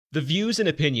The views and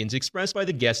opinions expressed by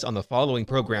the guests on the following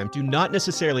program do not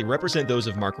necessarily represent those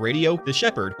of Mark Radio, The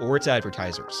Shepherd, or its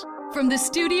advertisers. From the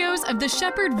studios of the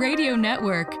Shepherd Radio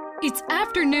Network, it's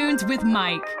Afternoons with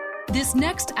Mike. This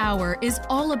next hour is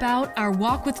all about our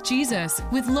walk with Jesus,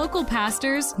 with local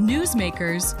pastors,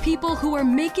 newsmakers, people who are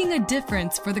making a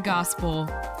difference for the gospel.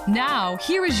 Now,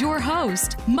 here is your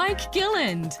host, Mike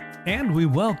Gilland. And we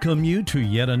welcome you to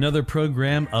yet another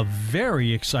program, a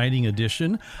very exciting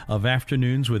edition of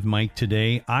Afternoons with Mike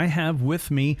today. I have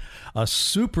with me a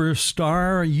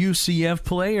superstar UCF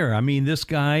player. I mean, this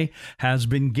guy has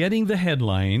been getting the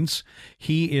headlines.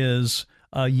 He is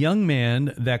a young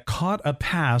man that caught a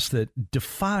pass that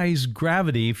defies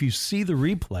gravity. If you see the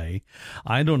replay,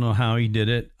 I don't know how he did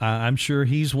it. I'm sure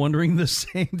he's wondering the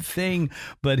same thing,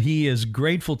 but he is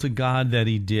grateful to God that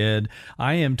he did.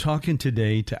 I am talking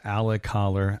today to Alec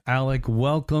Holler. Alec,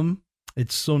 welcome.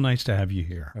 It's so nice to have you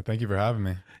here. Thank you for having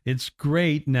me. It's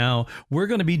great. Now, we're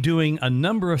going to be doing a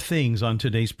number of things on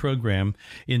today's program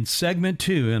in segment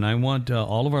 2, and I want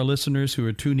all of our listeners who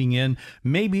are tuning in,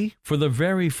 maybe for the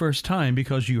very first time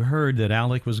because you heard that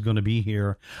Alec was going to be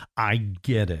here. I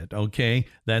get it, okay?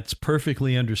 That's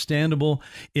perfectly understandable.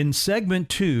 In segment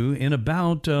 2, in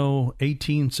about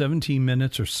 18, 17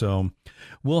 minutes or so,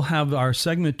 we'll have our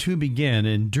segment 2 begin,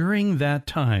 and during that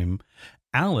time,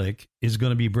 Alec is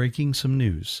going to be breaking some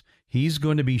news. He's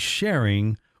going to be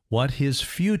sharing what his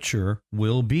future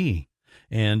will be.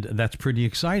 And that's pretty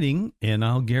exciting. And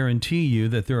I'll guarantee you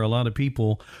that there are a lot of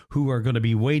people who are going to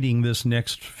be waiting this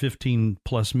next 15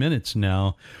 plus minutes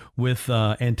now with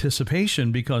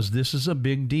anticipation, because this is a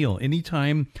big deal.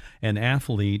 Anytime an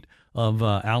athlete of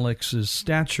Alex's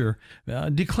stature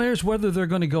declares whether they're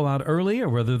going to go out early or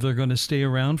whether they're going to stay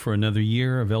around for another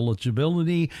year of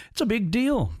eligibility, it's a big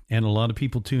deal. And a lot of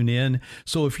people tune in.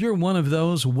 So if you're one of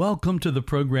those, welcome to the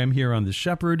program here on The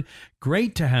Shepherd.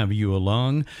 Great to have you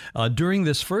along. During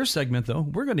this first segment, though,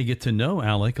 we're going to get to know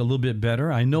Alec a little bit better.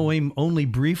 I know him only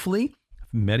briefly.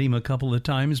 Met him a couple of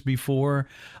times before,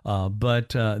 but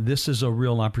this is a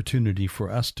real opportunity for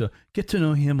us to get to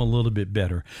know him a little bit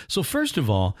better. So first of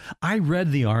all, I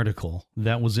read the article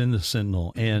that was in the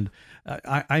Sentinel, and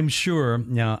I'm sure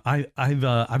now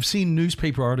I've seen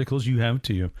newspaper articles, you have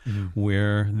too,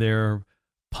 where they're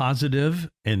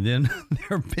positive, and then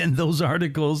there have been those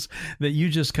articles that you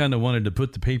just kind of wanted to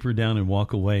put the paper down and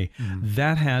walk away.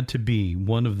 That had to be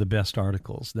one of the best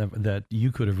articles that you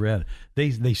could have read.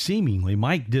 They seemingly,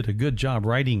 Mike did a good job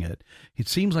writing it. It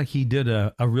seems like he did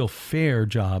a real fair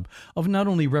job of not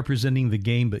only representing the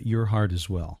game, but your heart as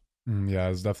well. Yeah,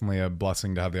 it was definitely a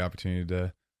blessing to have the opportunity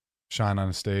to shine on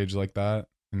a stage like that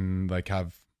and like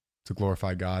have to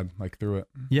glorify God like through it.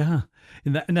 Yeah.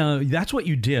 Now that's what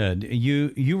you did.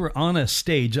 You were on a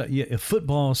stage, a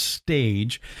football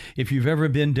stage. If you've ever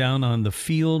been down on the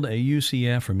field at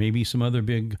UCF or maybe some other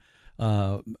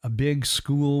a big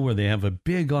school where they have a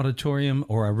big auditorium,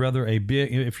 or rather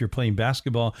if you're playing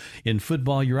basketball, in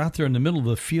football, you're out there in the middle of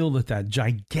the field at that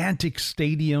gigantic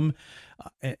stadium.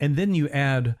 And then you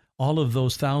add all of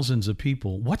those thousands of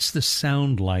people. What's the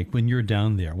sound like when you're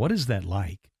down there? What is that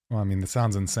like? Well, I mean, the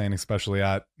sound's insane, especially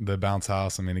at the bounce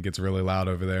house. I mean, it gets really loud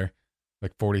over there.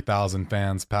 Like 40,000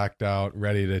 fans packed out,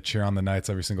 ready to cheer on the Knights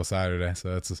every single Saturday.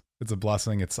 So it's a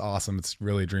blessing. It's awesome. It's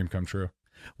really a dream come true.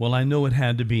 Well, I know it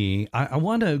had to be. I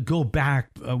want to go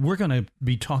back. We're going to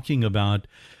be talking about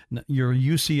your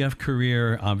UCF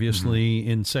career, obviously,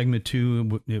 in segment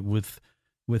 2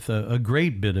 with a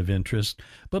great bit of interest.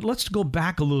 But let's go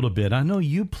back a little bit. I know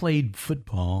you played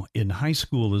football in high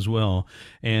school as well,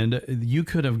 and you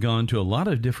could have gone to a lot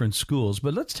of different schools,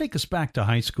 but let's take us back to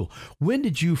high school. When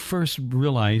did you first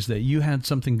realize that you had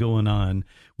something going on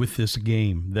with this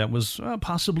game that was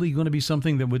possibly going to be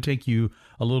something that would take you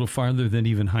a little farther than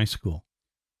even high school?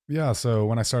 Yeah, so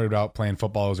when I started out playing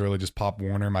football, it was really just Pop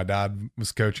Warner. My dad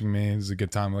was coaching me. It was a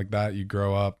good time like that. You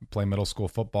grow up, play middle school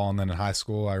football, and then in high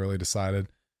school, I really decided,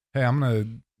 hey, I'm going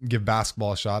to give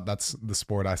basketball a shot. That's the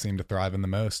sport I seem to thrive in the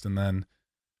most. And then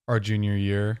our junior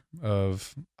year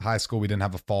of high school, we didn't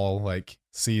have a fall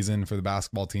season for the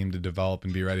basketball team to develop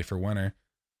and be ready for winter.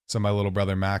 So my little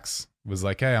brother Max was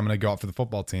like, hey, I'm going to go out for the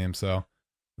football team. So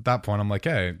at that point, I'm like,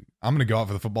 hey, I'm going to go out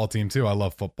for the football team too. I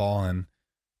love football. And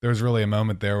there was really a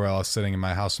moment there where I was sitting in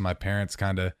my house with my parents,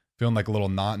 kind of feeling like a little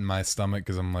knot in my stomach,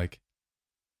 because I'm like,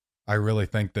 I really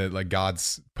think that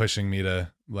God's pushing me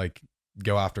to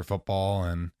go after football.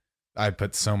 And I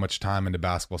put so much time into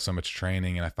basketball, so much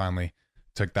training, and I finally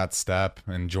took that step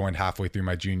and joined halfway through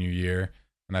my junior year.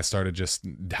 And I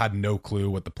had no clue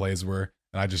what the plays were.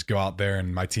 And I just go out there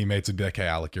and my teammates would be like, hey,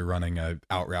 Alec, you're running a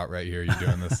out route right here. You're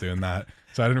doing this, doing that.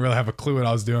 So I didn't really have a clue what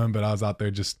I was doing, but I was out there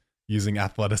just using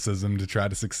athleticism to try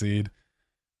to succeed.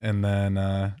 And then,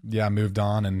 I moved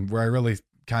on. And where I really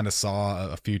kind of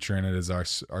saw a future in it is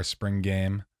our spring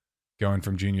game. Going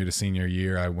from junior to senior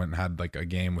year, I went and had like a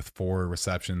game with 4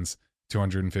 receptions,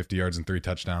 250 yards and 3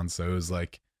 touchdowns. So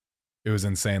it was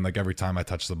insane. Like every time I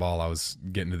touched the ball, I was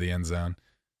getting to the end zone.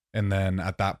 And then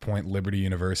at that point, Liberty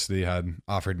University had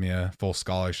offered me a full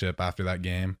scholarship after that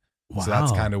game. Wow. So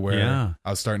that's kind of where I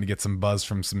was starting to get some buzz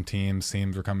from some teams.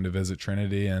 Teams were coming to visit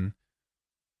Trinity. And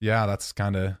yeah, that's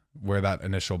kind of where that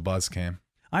initial buzz came.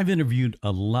 I've interviewed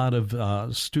a lot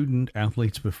of student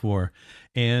athletes before,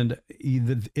 and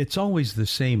it's always the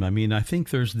same. I mean, I think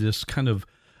there's this kind of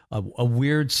a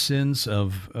weird sense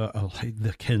of,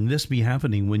 can this be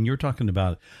happening when you're talking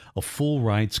about a full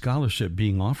ride scholarship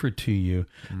being offered to you?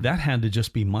 Mm-hmm. That had to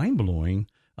just be mind blowing.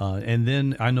 And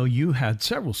then I know you had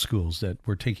several schools that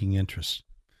were taking interest.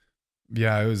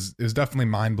 Yeah, it was definitely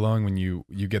mind blowing when you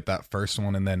get that first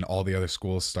one, and then all the other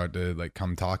schools start to like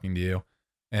come talking to you.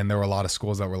 And there were a lot of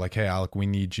schools that were like, "Hey, Alec, we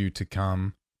need you to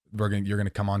come. You're going to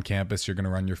come on campus. You're going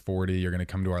to run your 40. You're going to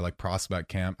come to our like prospect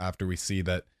camp. After we see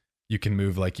that you can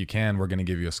move like you can, we're going to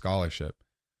give you a scholarship."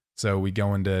 So we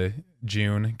go into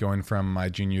June, going from my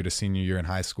junior to senior year in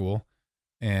high school,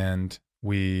 and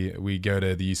we go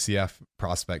to the UCF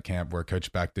prospect camp where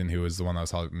Coach Becton, who was the one that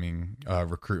was helping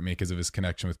recruit me because of his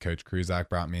connection with Coach Kruzak,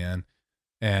 brought me in.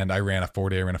 And I ran a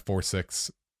 40. I ran a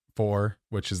 4.64,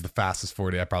 which is the fastest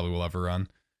 40 I probably will ever run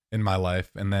in my life.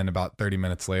 And then about 30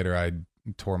 minutes later, I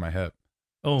tore my hip.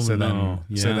 So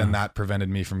then that prevented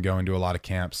me from going to a lot of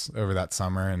camps over that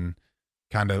summer, and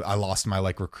kind of I lost my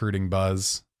like recruiting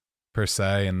buzz per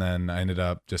se. And then I ended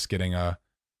up just getting a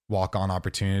walk-on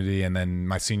opportunity. And then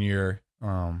my senior year,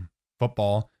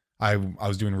 football, I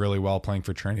was doing really well playing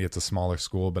for Trinity. It's a smaller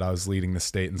school, but I was leading the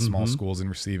state in small schools in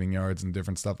receiving yards and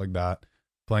different stuff like that,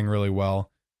 playing really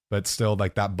well. But still,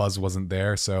 like that buzz wasn't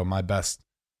there. So my best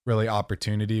really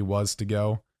opportunity was to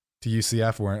go to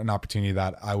UCF, where an opportunity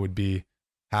that I would be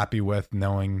happy with,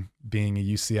 knowing, being a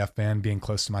UCF fan, being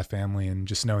close to my family, and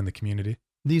just knowing the community.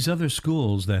 These other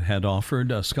schools that had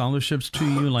offered scholarships to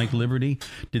you, like Liberty,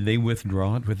 did they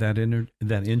withdraw it with that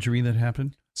injury that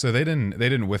happened? So they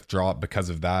didn't withdraw it because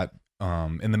of that.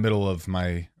 In the middle of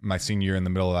my senior year, in the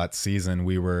middle of that season,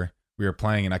 we were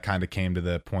playing, and I kind of came to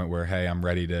the point where, hey, I'm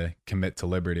ready to commit to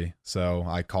Liberty. So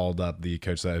I called up the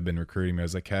coach that had been recruiting me. I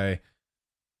was like, hey,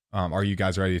 are you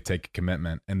guys ready to take a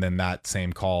commitment? And then that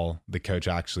same call, the coach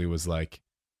actually was like,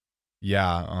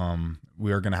 yeah,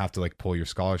 we are going to have to like pull your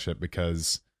scholarship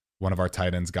because one of our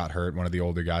tight ends got hurt, one of the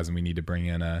older guys, and we need to bring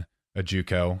in a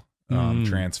JUCO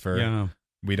transfer. Yeah.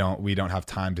 We don't have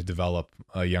time to develop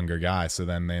a younger guy. So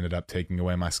then they ended up taking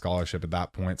away my scholarship at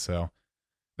that point. So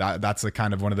that's the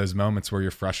kind of one of those moments where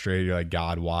you're frustrated. You're like,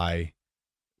 God, why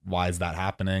is that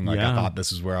happening? Like, I thought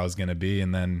this is where I was going to be.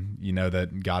 And then you know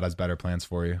that God has better plans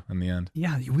for you in the end.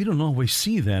 Yeah. We don't always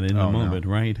see that in the moment,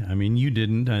 right? I mean, you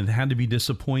didn't. It had to be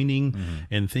disappointing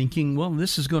and thinking, well,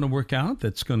 this is going to work out.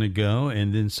 That's going to go.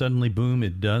 And then suddenly, boom,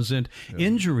 it doesn't. Yeah.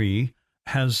 Injury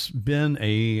has been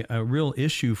a real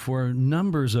issue for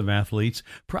numbers of athletes,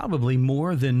 probably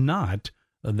more than not,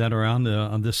 that are on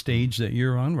the stage that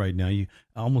you're on right now.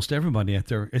 Almost everybody out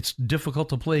there. It's difficult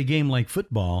to play a game like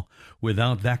football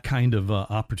without that kind of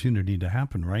opportunity to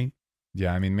happen, right?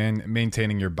 Yeah, I mean,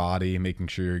 maintaining your body, making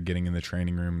sure you're getting in the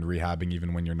training room, rehabbing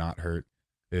even when you're not hurt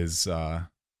is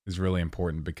really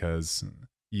important, because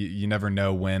you never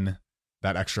know when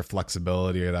that extra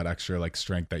flexibility or that extra like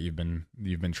strength that you've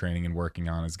been training and working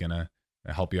on is gonna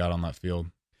help you out on that field.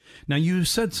 Now, you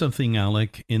said something,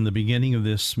 Alec, in the beginning of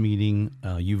this meeting.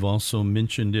 You've also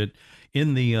mentioned it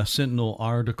in the Sentinel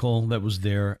article that was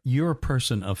there. You're a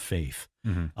person of faith.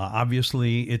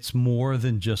 Obviously, it's more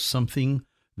than just something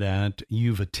that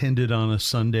you've attended on a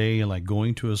Sunday, like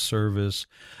going to a service.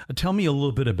 Tell me a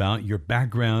little bit about your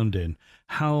background and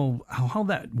how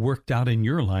that worked out in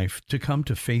your life to come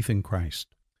to faith in Christ.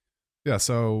 Yeah,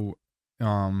 so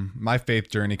my faith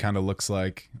journey kind of looks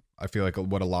like, I feel like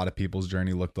what a lot of people's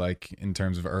journey looked like in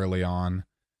terms of early on.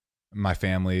 My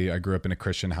family, I grew up in a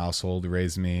Christian household,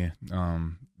 raised me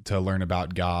to learn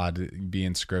about God, be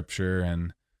in scripture,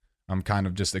 and kind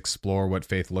of just explore what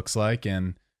faith looks like.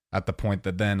 And at the point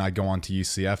that then I go on to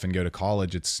UCF and go to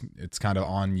college, it's kind of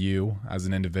on you as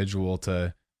an individual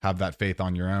to have that faith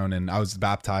on your own. And I was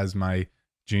baptized my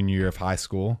junior year of high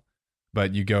school,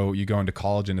 but you go into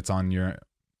college and it's on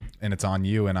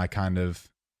you. And I kind of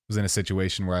was in a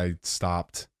situation where I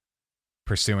stopped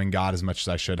pursuing God as much as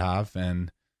I should have.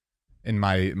 And in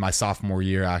my sophomore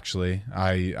year, actually,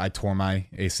 I tore my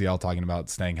ACL, talking about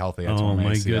staying healthy. I tore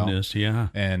my ACL. Goodness. Yeah.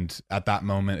 And at that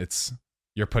moment,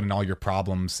 you're putting all your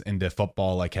problems into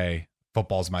football. Like, hey,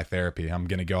 football's my therapy. I'm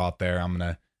going to go out there. I'm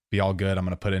going to be all good. I'm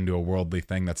going to put it into a worldly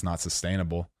thing that's not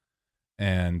sustainable.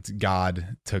 And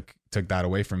God took that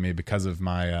away from me because of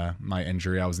my my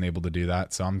injury. I wasn't able to do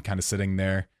that. So I'm kind of sitting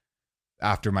there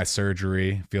after my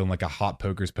surgery, feeling like a hot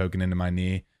poker's poking into my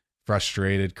knee,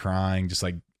 frustrated, crying, just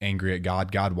like angry at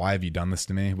God. God, why have you done this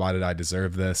to me? Why did I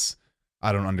deserve this?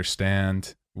 I don't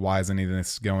understand. Why is any of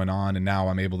this going on? And now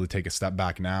I'm able to take a step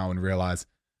back now and realize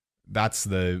that's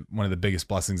one of the biggest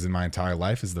blessings in my entire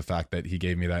life, is the fact that he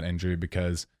gave me that injury,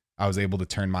 because I was able to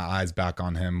turn my eyes back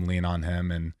on him, lean on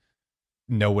him, and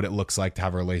know what it looks like to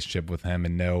have a relationship with him,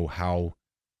 and know how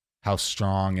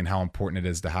strong and how important it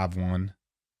is to have one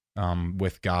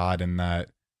with God, and that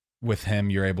with him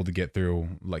you're able to get through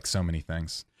like so many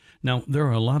things. Now, there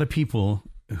are a lot of people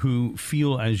who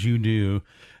feel as you do,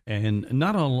 and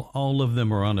not all of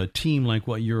them are on a team like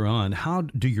what you're on. How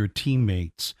do your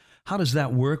teammates, how does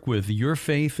that work with your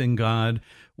faith in God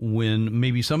when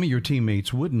maybe some of your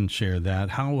teammates wouldn't share that?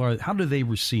 How do they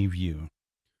receive you?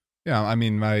 Yeah, I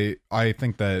mean, I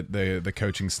think that the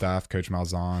coaching staff, Coach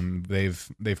Malzahn,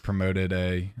 they've promoted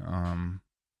a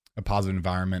positive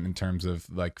environment in terms of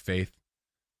like faith.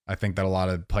 I think that a lot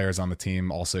of players on the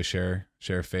team also share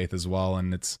faith as well,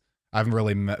 and I haven't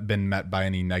really been met by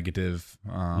any negative.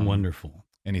 Wonderful.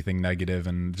 Anything negative,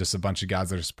 and just a bunch of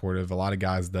guys that are supportive. A lot of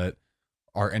guys that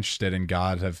are interested in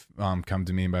God have come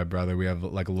to me and my brother. We have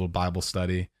like a little Bible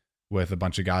study with a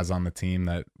bunch of guys on the team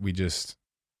that we just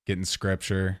get in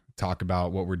scripture, talk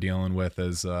about what we're dealing with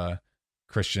as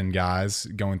Christian guys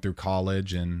going through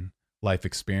college and life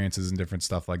experiences and different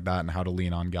stuff like that, and how to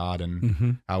lean on God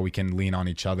and how we can lean on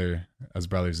each other as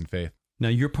brothers in faith. Now,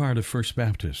 you're part of First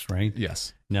Baptist, right?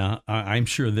 Yes. Now, I'm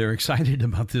sure they're excited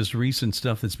about this recent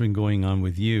stuff that's been going on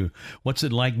with you. What's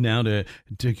it like now to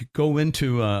go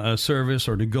into a service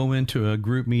or to go into a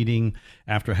group meeting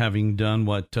after having done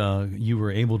what you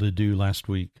were able to do last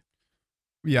week?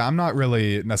 Yeah, I'm not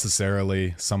really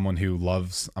necessarily someone who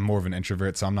I'm more of an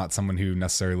introvert, so I'm not someone who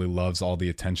necessarily loves all the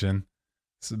attention.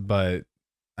 But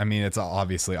I mean, it's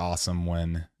obviously awesome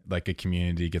when like a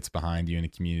community gets behind you and a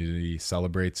community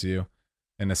celebrates you.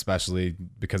 And especially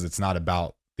because it's not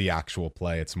about the actual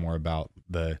play, it's more about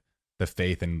the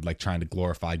faith and like trying to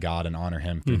glorify God and honor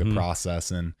him through the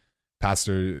process. And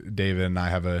Pastor David and I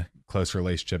have a close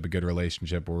relationship, a good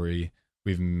relationship where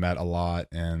we've met a lot,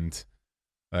 and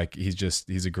like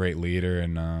he's a great leader.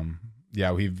 And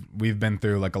yeah, we've been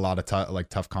through like a lot of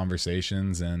tough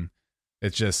conversations, and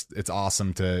it's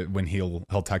awesome to when he'll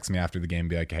text me after the game and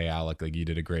be like, "Hey Alec, like you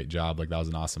did a great job, like that was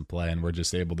an awesome play," and we're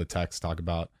just able to talk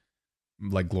about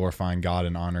like glorifying God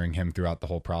and honoring him throughout the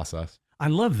whole process. I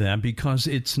love that because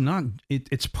it's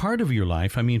part of your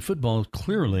life. I mean, football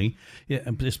clearly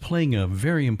is playing a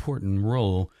very important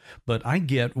role, but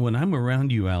when I'm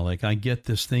around you, Alec, I get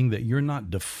this thing that you're not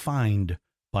defined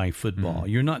by football.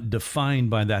 You're not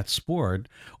defined by that sport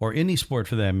or any sport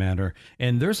for that matter.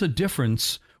 And there's a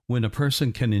difference when a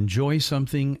person can enjoy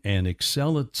something and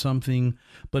excel at something,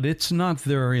 but it's not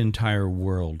their entire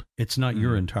world. It's not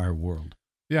your entire world.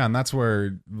 Yeah, and that's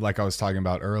where, like I was talking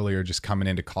about earlier, just coming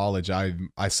into college, I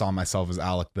saw myself as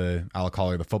Alec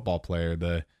Holler, the football player.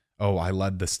 I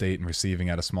led the state in receiving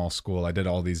at a small school. I did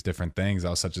all these different things. I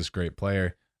was such a great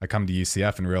player. I come to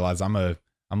UCF and realize I'm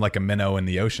like a minnow in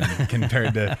the ocean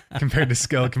compared to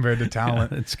skill, compared to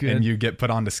talent. Yeah, that's good. And you get put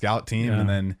on the scout team, and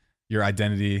then your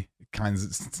identity kind of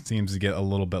seems to get a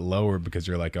little bit lower because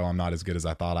you're like, oh, I'm not as good as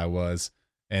I thought I was,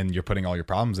 and you're putting all your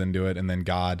problems into it, and then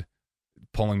God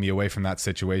pulling me away from that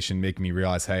situation, making me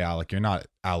realize, hey, Alec, you're not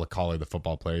Alec Holler, the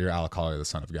football player. You're Alec Holler, the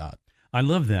Son of God. I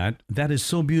love that. That is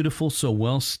so beautiful, so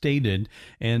well stated.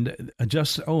 And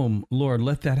Lord,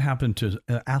 let that happen to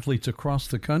athletes across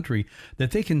the country,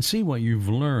 that they can see what you've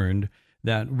learned,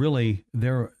 that really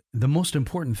the most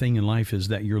important thing in life is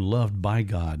that you're loved by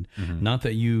God, not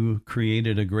that you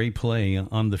created a great play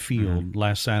on the field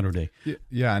last Saturday.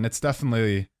 Yeah, and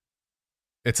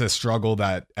it's a struggle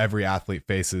that every athlete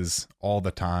faces all the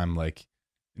time. Like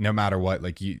no matter what,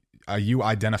 like you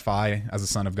identify as a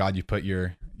son of God, you put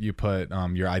your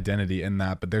identity in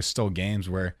that, but there's still games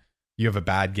where you have a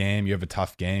bad game, you have a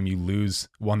tough game, you lose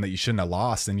one that you shouldn't have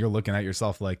lost, and you're looking at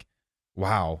yourself like,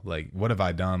 wow, like what have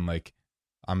I done? Like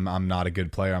I'm not a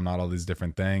good player. I'm not all these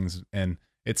different things. And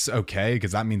it's okay,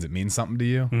 because that means it means something to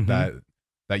you,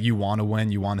 that you want to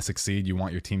win, you want to succeed, you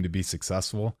want your team to be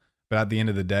successful. But at the end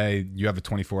of the day, you have a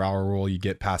 24-hour rule. You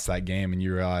get past that game and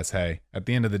you realize, hey, at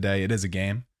the end of the day, it is a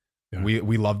game. Yeah.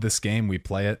 We love this game. We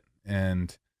play it,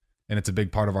 and it's a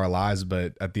big part of our lives.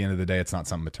 But at the end of the day, it's not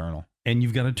something eternal. and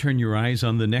you've got to turn your eyes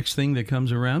on the next thing that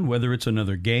comes around, whether it's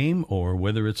another game or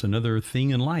whether it's another thing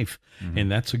in life.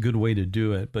 And that's a good way to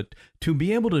do it. But to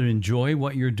be able to enjoy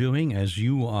what you're doing as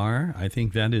you are, I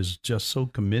think that is just so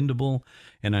commendable.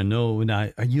 And I know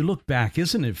you look back,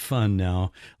 isn't it fun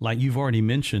now? Like you've already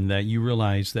mentioned, that you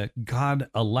realize that God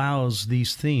allows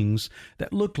these things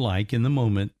that look like in the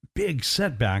moment big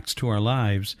setbacks to our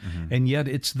lives. And yet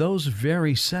it's those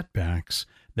very setbacks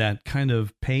that kind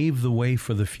of pave the way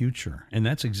for the future. And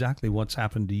that's exactly what's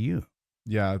happened to you.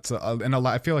 Yeah,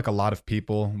 I feel like a lot of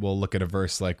people will look at a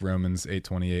verse like Romans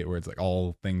 8:28, where it's like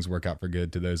all things work out for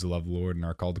good to those who love the Lord and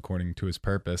are called according to his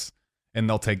purpose. And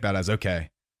they'll take that as, okay,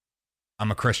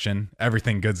 I'm a Christian,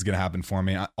 everything good's going to happen for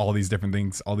me. All these different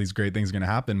things, all these great things are going to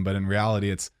happen. But in reality,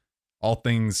 it's all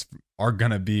things are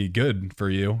going to be good for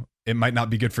you. It might not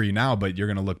be good for you now, but you're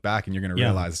going to look back and you're going to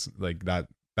realize like that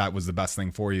was the best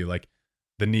thing for you. Like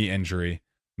the knee injury,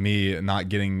 me not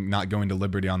going to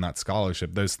Liberty on that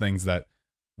scholarship, those things that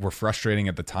were frustrating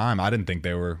at the time. I didn't think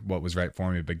they were what was right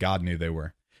for me, but God knew they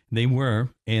were. They were,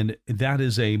 and that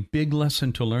is a big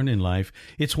lesson to learn in life.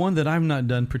 It's one that I've not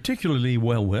done particularly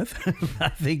well with. I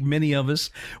think many of us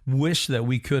wish that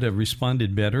we could have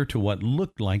responded better to what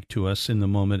looked like to us in the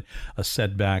moment a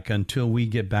setback, until we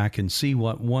get back and see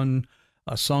what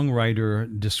a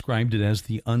songwriter described it as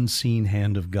the unseen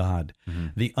hand of God.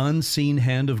 The unseen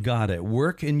hand of God at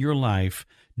work in your life,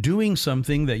 doing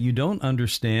something that you don't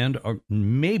understand or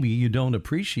maybe you don't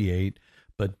appreciate,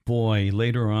 but boy,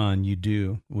 later on you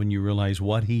do when you realize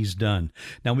what he's done.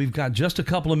 Now, we've got just a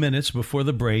couple of minutes before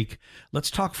the break. Let's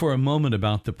talk for a moment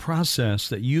about the process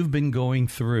that you've been going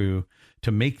through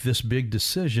to make this big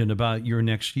decision about your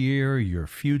next year, your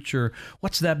future.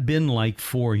 What's that been like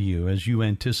for you as you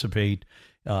anticipate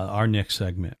our next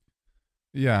segment?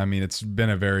 Yeah, I mean, it's been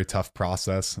a very tough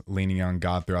process, leaning on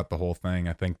God throughout the whole thing.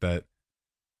 I think that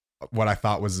what I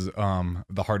thought was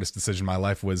the hardest decision in my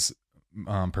life was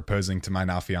proposing to my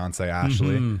now fiance,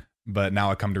 Ashley. But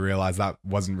now I come to realize that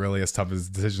wasn't really as tough as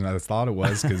a decision as I thought it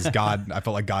was, because I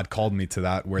felt like God called me to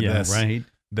that, where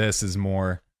this is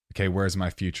more, okay, where's my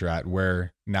future at?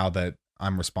 Where, now that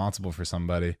I'm responsible for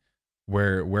somebody,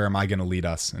 where am I going to lead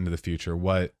us into the future?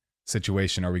 What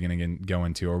situation are we going to go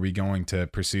into? Are we going to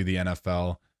pursue the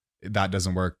NFL? If that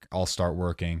doesn't work, I'll start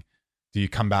working. Do you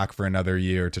come back for another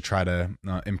year to try to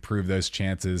improve those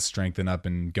chances, strengthen up,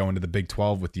 and go into the Big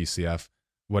 12 with UCF?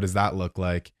 What does that look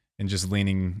like? And just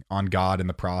leaning on God in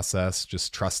the process,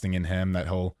 just trusting in him that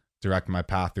he'll direct my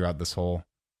path throughout this whole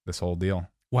deal.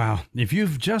 Wow. If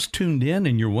you've just tuned in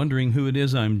and you're wondering who it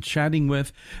is I'm chatting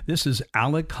with, this is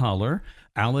Alec Holler.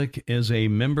 Alec is a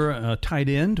member, tight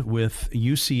end with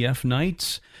UCF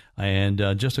Knights, and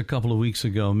just a couple of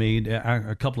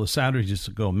Saturdays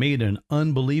ago, made an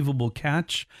unbelievable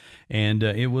catch. And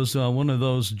it was one of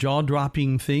those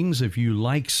jaw-dropping things. If you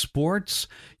like sports,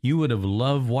 you would have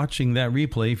loved watching that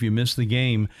replay if you missed the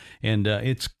game. And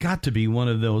it's got to be one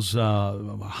of those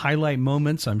highlight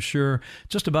moments. I'm sure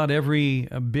just about every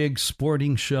big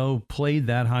sporting show played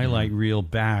that highlight reel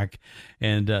back.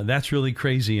 And that's really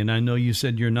crazy. And I know you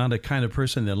said you're not a kind of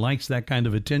person that likes that kind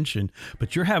of attention,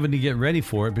 but you're having to get ready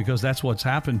for it, because that's what's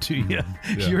happened to you.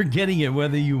 Yeah. You're getting it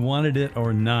whether you wanted it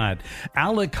or not.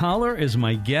 Alec Holler is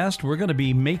my guest. We're going to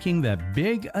be making that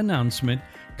big announcement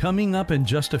coming up in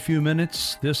just a few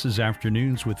minutes. This is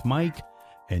Afternoons with Mike,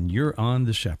 and you're on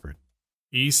The Shepherd.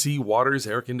 EC Waters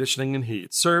Air Conditioning and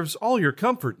Heat serves all your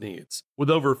comfort needs. With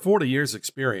over 40 years'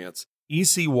 experience,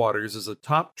 EC Waters is a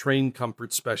top-trained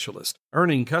comfort specialist,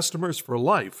 earning customers for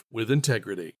life with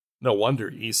integrity. No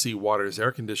wonder EC Waters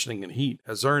Air Conditioning and Heat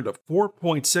has earned a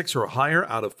 4.6 or higher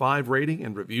out of 5 rating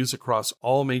and reviews across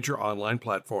all major online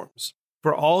platforms.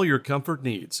 For all your comfort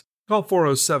needs, call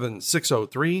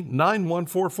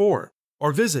 407-603-9144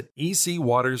 or visit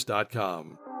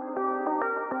ecwaters.com.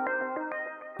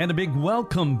 And a big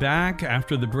welcome back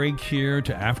after the break here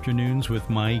to Afternoons with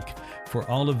Mike. For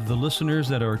all of the listeners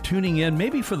that are tuning in,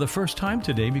 maybe for the first time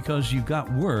today, because you got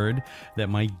word that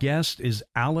my guest is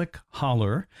Alec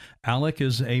Holler. Alec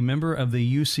is a member of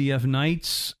the UCF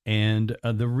Knights and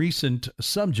the recent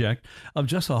subject of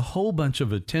just a whole bunch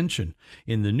of attention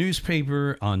in the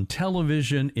newspaper, on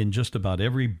television, in just about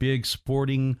every big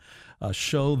sporting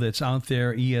show that's out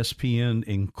there, ESPN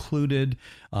included.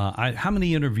 How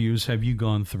many interviews have you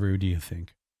gone through, do you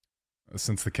think?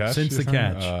 Since the catch? Since the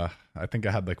catch. I think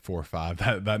I had like 4 or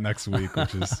 5 that next week,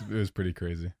 which it was pretty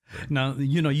crazy. Now,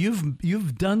 you know,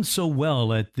 you've done so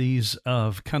well at these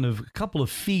kind of couple of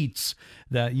feats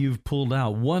that you've pulled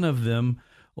out. One of them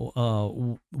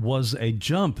was a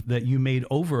jump that you made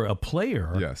over a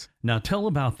player. Yes. Now tell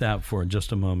about that for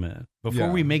just a moment before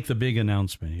we make the big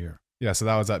announcement here. Yeah, so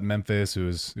that was at Memphis. It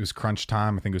was crunch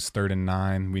time. I think it was 3rd and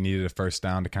 9. We needed a first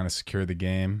down to kind of secure the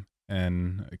game.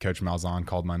 And Coach Malzahn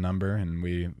called my number, and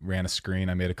we ran a screen.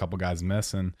 I made a couple guys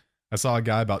miss, and I saw a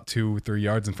guy about 2-3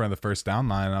 yards in front of the first down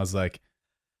line, and I was like,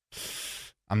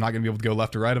 I'm not going to be able to go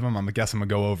left or right of him. I guess I'm going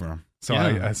to go over him. So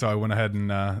I went ahead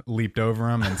and leaped over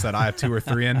him and said, I have 2 or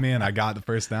 3 in me, and I got the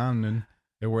first down, and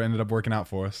it ended up working out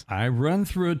for us. I run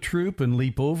through a troop and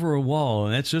leap over a wall,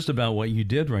 and that's just about what you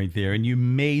did right there. And you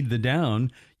made the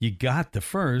down. You got the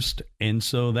first, and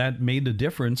so that made a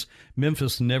difference.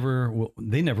 Memphis never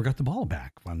got the ball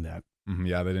back on that.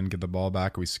 Yeah, they didn't get the ball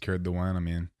back. We secured the win. I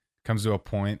mean, it comes to a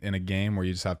point in a game where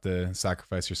you just have to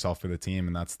sacrifice yourself for the team,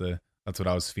 and that's what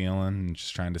I was feeling, and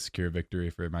just trying to secure victory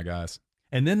for my guys.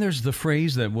 And then there's the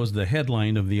phrase that was the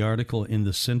headline of the article in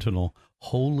the Sentinel,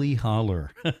 "Holy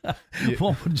Holler."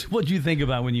 What do you think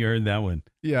about when you heard that one?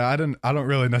 Yeah, I don't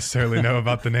really necessarily know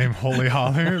about the name Holy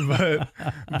Holler,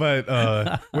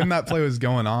 but when that play was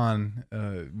going on,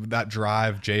 that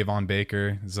drive, Javon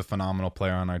Baker is a phenomenal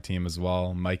player on our team as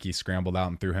well. Mikey scrambled out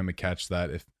and threw him a catch that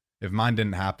if mine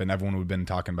didn't happen, everyone would have been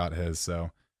talking about his.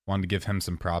 So wanted to give him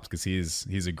some props because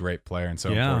he's a great player and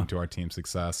so important to our team's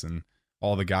success and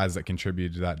all the guys that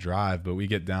contributed to that drive. But we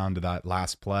get down to that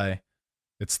last play.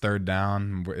 It's 3rd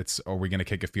down. Are we going to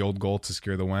kick a field goal to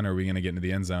secure the win, or are we going to get into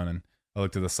the end zone? And I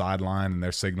looked at the sideline, and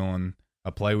they're signaling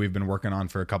a play we've been working on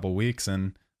for a couple weeks,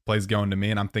 and play's going to me,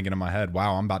 and I'm thinking in my head,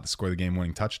 wow, I'm about to score the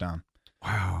game-winning touchdown.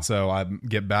 Wow. So I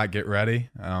get back, get ready.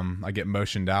 I get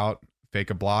motioned out,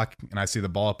 fake a block, and I see the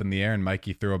ball up in the air, and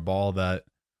Mikey threw a ball that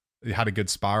it had a good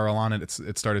spiral on it.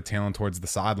 It started tailing towards the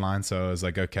sideline, so I was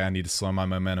like, okay, I need to slow my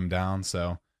momentum down.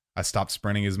 So I stopped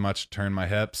sprinting as much, turned my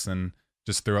hips, and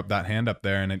just threw up that hand up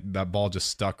there, and that ball just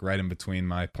stuck right in between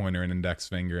my pointer and index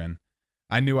finger. And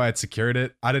I knew I had secured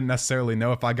it. I didn't necessarily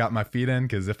know if I got my feet in,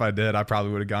 because if I did, I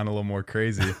probably would have gone a little more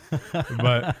crazy.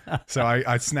 But so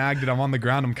I snagged it. I'm on the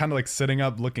ground. I'm kind of like sitting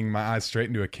up, looking my eyes straight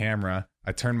into a camera.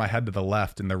 I turned my head to the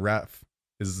left, and the ref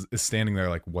is standing there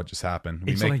like, what just happened?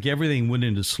 It's like everything went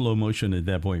into slow motion at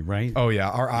that point, right? Oh yeah.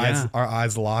 Our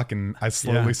eyes lock, and I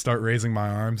slowly start raising my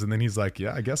arms, and then he's like,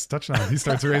 yeah, I guess touchdown. He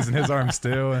starts raising his arms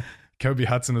too. Kobe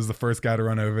Hudson was the first guy to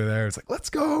run over there. It's like,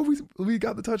 let's go. We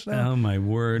got the touchdown. Oh my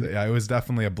word. Yeah, it was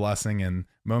definitely a blessing, and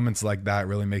moments like that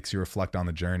really makes you reflect on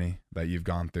the journey that you've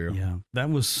gone through. Yeah,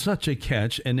 that was such a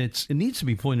catch, and it needs to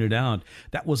be pointed out,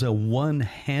 that was a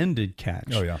one-handed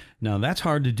catch. Oh yeah. Now that's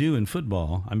hard to do in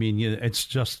football. I mean, it's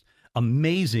just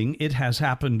amazing. It has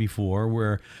happened before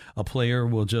where a player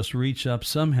will just reach up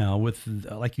somehow with,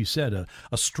 like you said,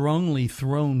 a strongly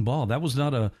thrown ball. That was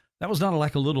not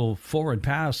like a little forward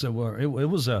pass. It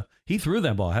was he threw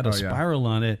that ball, had a spiral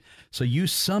on it. So you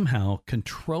somehow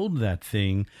controlled that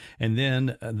thing. And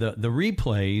then the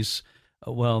replays,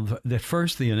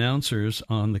 the announcers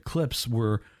on the clips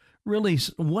were really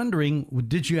wondering,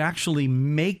 did you actually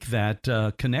make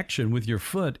that connection with your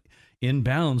foot in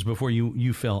bounds before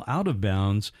you fell out of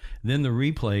bounds? Then the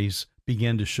replays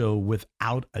began to show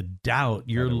without a doubt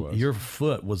your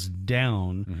foot was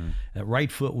down. Mm-hmm. That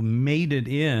right foot made it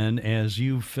in as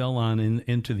you fell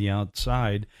into the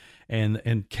outside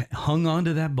and hung on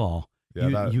to that ball.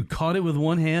 Yeah, you caught it with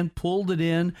one hand, pulled it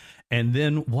in, and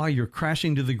then while you're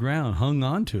crashing to the ground, hung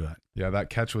on to it. Yeah, that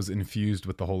catch was infused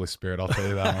with the Holy Spirit. I'll tell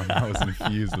you that one. That was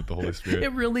infused with the Holy Spirit.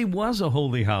 It really was a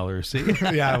holy holler, see?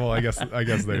 Yeah, well, I guess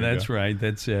there you That's go. Right.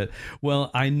 That's it.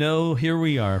 Well, I know here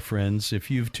we are, friends. If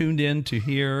you've tuned in to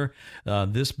hear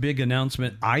this big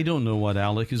announcement, I don't know what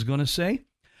Alec is going to say.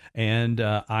 And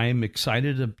I'm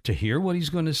excited to hear what he's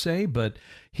going to say. But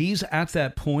he's at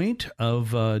that point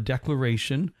of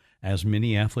declaration, as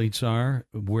many athletes are,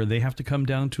 where they have to come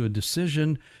down to a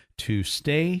decision to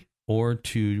stay or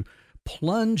to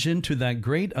plunge into that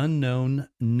great unknown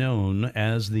known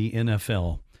as the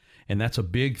NFL. And that's a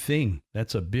big thing.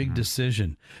 That's a big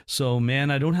decision. So,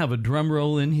 man, I don't have a drum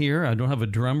roll in here. I don't have a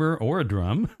drummer or a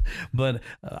drum, but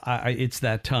it's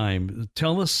that time.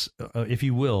 Tell us, if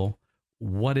you will,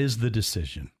 what is the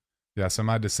decision? Yeah, so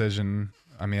my decision,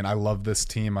 I mean, I love this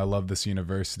team. I love this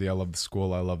university. I love the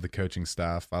school. I love the coaching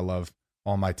staff. I love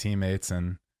all my teammates.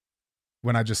 And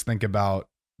when I just think about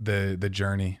the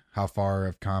journey, how far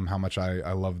I've come, how much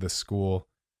I love this school,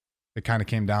 it kind of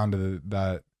came down to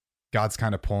that God's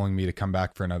kind of pulling me to come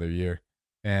back for another year.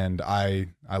 And I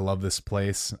love this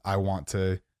place. I want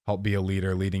to help be a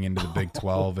leader leading into the Big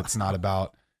 12. It's not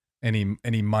about any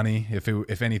money.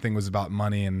 If anything was about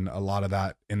money, and a lot of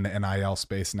that in the NIL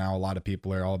space now, a lot of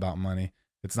people are all about money.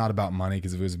 It's not about money,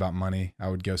 because if it was about money, I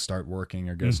would go start working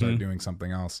or go start doing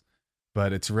something else.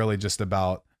 But it's really just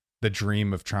about the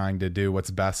dream of trying to do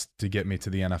what's best to get me to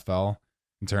the NFL.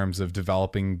 in terms of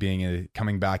developing,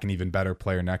 coming back an even better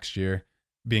player next year,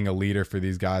 being a leader for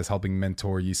these guys, helping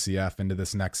mentor UCF into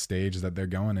this next stage that they're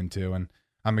going into. And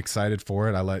I'm excited for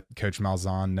it. I let Coach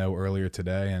Malzahn know earlier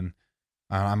today, and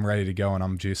I'm ready to go, and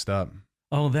I'm juiced up.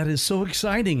 Oh, that is so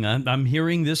exciting. I'm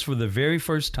hearing this for the very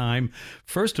first time.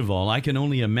 First of all, I can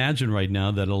only imagine right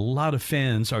now that a lot of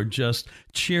fans are just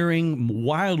cheering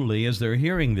wildly as they're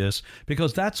hearing this,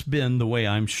 because that's been the way,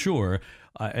 I'm sure,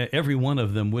 every one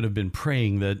of them would have been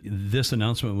praying that this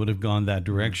announcement would have gone that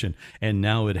direction. And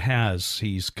now it has.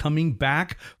 He's coming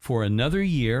back for another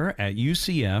year at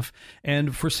UCF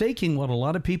and forsaking what a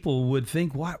lot of people would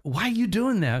think, why are you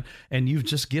doing that? And you've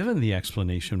just given the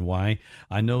explanation why.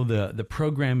 I know the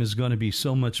program is going to be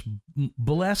so much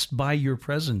blessed by your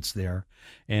presence there.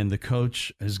 And the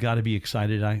coach has got to be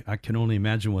excited. I can only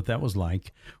imagine what that was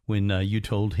like when you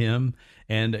told him.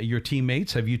 And your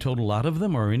teammates, have you told a lot of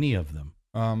them or any of them?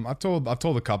 I've told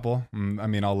a couple. I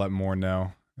mean, I'll let more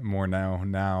know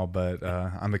now, but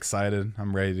I'm excited.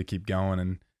 I'm ready to keep going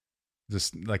and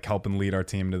just like helping lead our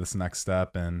team to this next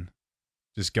step and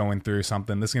just going through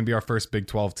something. This is going to be our first Big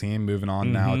 12 team moving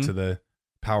on now to the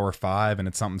Power 5, and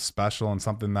it's something special and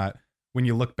something that when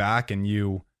you look back and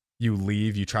you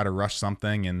leave, you try to rush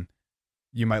something, and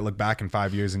you might look back in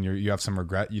 5 years and you have some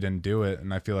regret you didn't do it.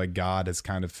 And I feel like God has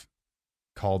kind of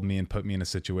called me and put me in a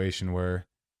situation where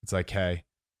it's like, hey,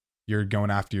 you're going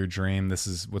after your dream. This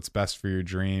is what's best for your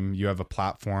dream. You have a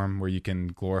platform where you can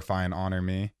glorify and honor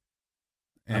me.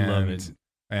 And, I love it.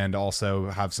 And also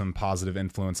have some positive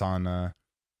influence on the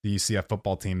UCF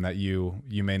football team that you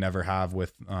may never have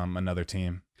with another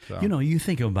team. So. You know, you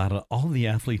think about it, all the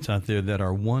athletes out there that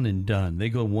are one and done. They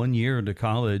go 1 year to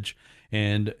college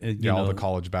and all the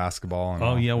college basketball.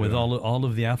 And with all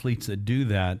of the athletes that do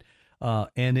that.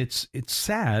 And it's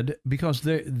sad because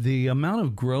the amount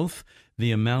of growth,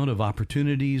 the amount of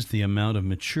opportunities, the amount of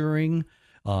maturing,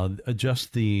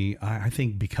 I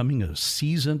think becoming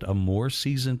a more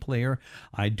seasoned player.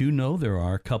 I do know there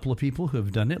are a couple of people who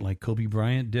have done it, like Kobe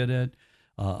Bryant did it,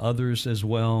 others as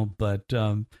well. But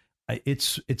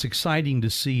it's exciting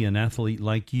to see an athlete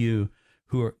like you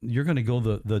you're going to go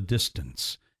the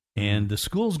distance. And the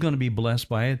school's going to be blessed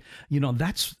by it. You know,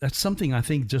 that's something I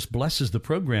think just blesses the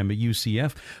program at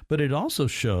UCF, but it also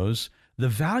shows the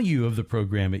value of the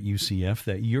program at UCF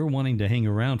that you're wanting to hang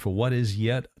around for what is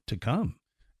yet to come.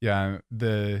 Yeah,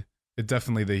 the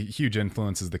huge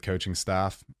influence is the coaching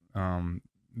staff.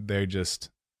 They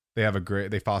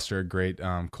foster a great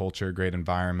culture, great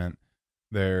environment.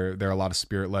 They're a lot of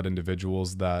spirit-led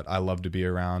individuals that I love to be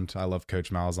around. I love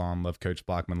Coach Malzahn, love Coach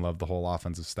Blackman, love the whole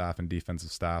offensive staff and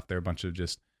defensive staff. They're a bunch of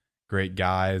just great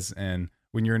guys. And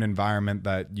when you're in an environment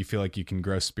that you feel like you can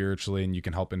grow spiritually and you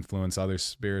can help influence others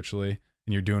spiritually,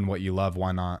 and you're doing what you love,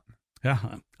 why not?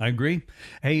 Yeah, I agree.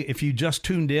 Hey, if you just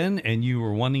tuned in and you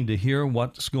were wanting to hear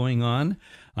what's going on,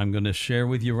 I'm going to share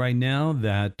with you right now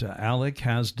that Alec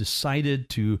has decided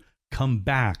to come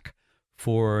back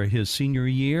for his senior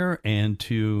year and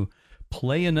to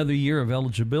play another year of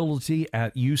eligibility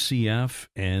at UCF.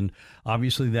 And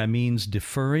obviously that means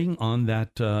deferring on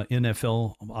that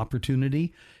NFL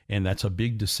opportunity. And that's a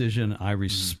big decision. I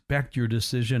respect your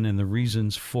decision and the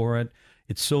reasons for it.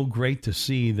 It's so great to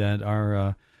see that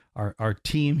our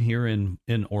team here in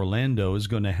Orlando is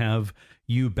going to have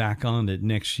you back on it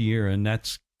next year. And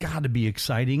that's got to be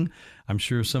exciting. I'm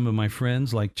sure some of my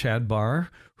friends like Chad Barr,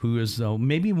 who is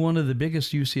maybe one of the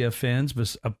biggest UCF fans,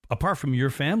 but apart from your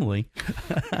family,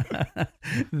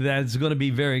 that's going to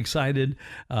be very excited.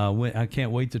 I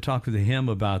can't wait to talk to him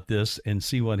about this and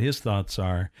see what his thoughts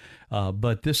are.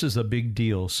 But this is a big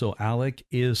deal. So Alec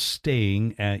is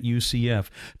staying at UCF.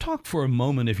 Talk for a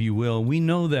moment, if you will. We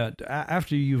know that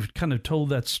after you've kind of told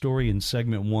that story in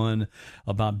segment 1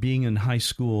 about being in high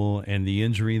school and the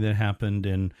injury that happened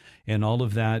and all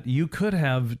of that, you could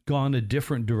have gone a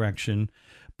different direction.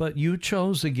 But you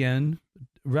chose, again,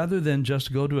 rather than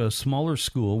just go to a smaller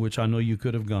school, which I know you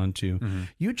could have gone to,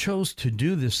 you chose to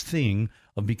do this thing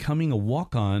of becoming a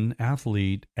walk-on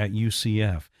athlete at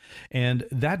UCF. And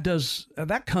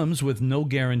that comes with no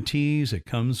guarantees. It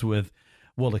comes with,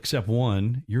 well, except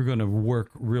one, you're going to work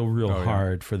real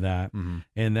hard for that.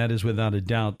 And that is without a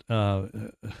doubt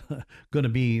going to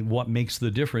be what makes the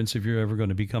difference if you're ever going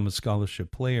to become a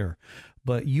scholarship player.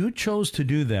 But you chose to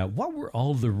do that. What were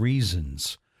all the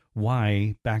reasons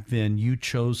why back then you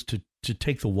chose to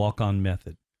take the walk-on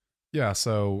method? Yeah,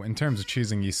 so in terms of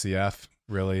choosing UCF,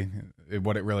 really,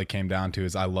 what it really came down to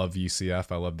is I love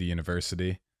UCF. I love the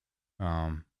university.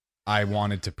 I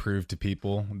wanted to prove to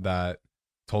people that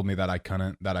told me that I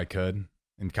couldn't, that I could,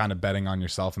 and kind of betting on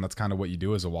yourself. And that's kind of what you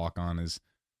do as a walk-on is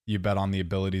you bet on the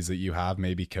abilities that you have.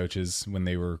 Maybe coaches, when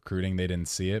they were recruiting, they didn't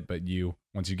see it, but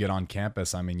once you get on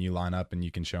campus, I mean, you line up and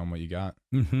you can show them what you got.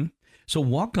 Mm-hmm. So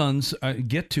walk-ons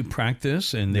get to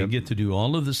practice, and they get to do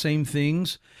all of the same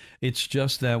things. It's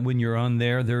just that when you're on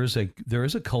there is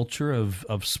a culture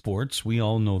of sports. We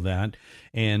all know that,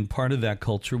 and part of that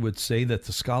culture would say that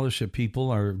the scholarship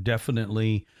people are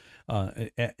definitely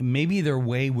maybe their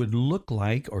way would look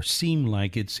like or seem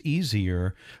like it's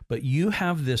easier, but you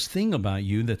have this thing about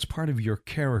you that's part of your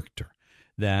character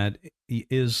that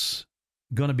is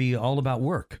going to be all about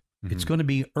work. It's going to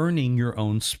be earning your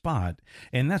own spot.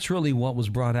 And that's really what was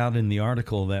brought out in the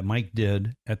article that Mike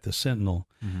did at the Sentinel.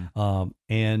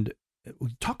 And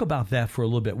talk about that for a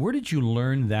little bit. Where did you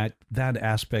learn that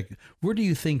aspect? Where do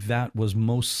you think that was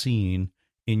most seen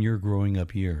in your growing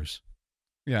up years?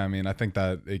 Yeah, I mean, I think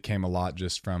that it came a lot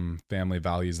just from family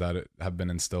values that have been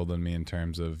instilled in me in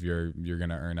terms of you're going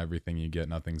to earn everything you get.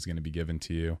 Nothing's going to be given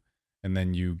to you. And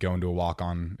then you go into a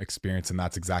walk-on experience, and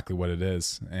that's exactly what it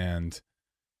is. And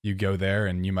you go there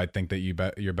and you might think that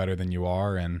you're better than you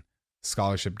are. And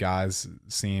scholarship guys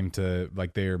seem to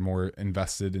like they're more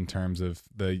invested in terms of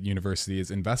the university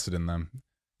is invested in them.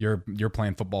 You're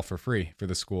playing football for free for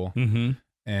the school.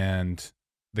 And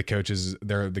the coaches,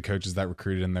 they're the coaches that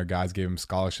recruited and their guys gave them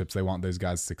scholarships. They want those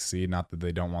guys to succeed. Not that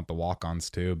they don't want the walk-ons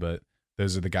too, but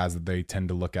those are the guys that they tend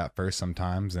to look at first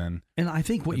sometimes. And I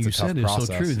think what you said is so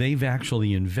true. They've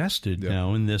actually invested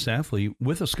now in this athlete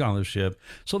with a scholarship.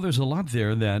 So there's a lot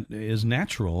there that is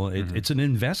natural. It's an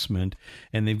investment,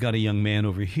 and they've got a young man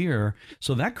over here.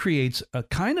 So that creates a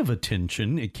kind of a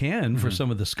tension. It can for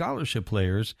some of the scholarship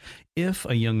players. If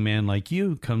a young man like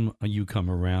you come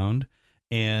around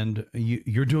and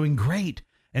you're doing great,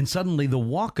 and suddenly the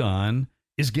walk-on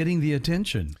is getting the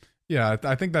attention. Yeah,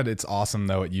 I think that it's awesome,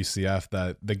 though, at UCF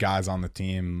that the guys on the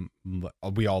team,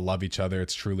 we all love each other.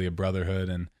 It's truly a brotherhood.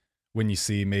 And when you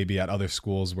see maybe at other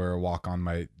schools where a walk-on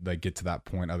might like get to that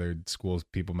point, other schools,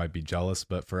 people might be jealous.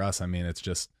 But for us, I mean, it's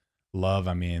just love.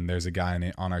 I mean, there's a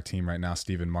guy on our team right now,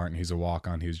 Stephen Martin, who's a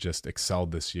walk-on who's just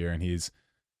excelled this year. And he's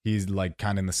like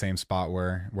kind of in the same spot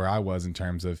where I was in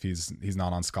terms of he's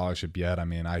not on scholarship yet. I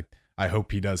mean, I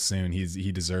hope he does soon.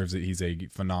 He deserves it. He's a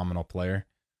phenomenal player.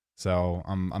 So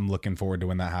I'm looking forward to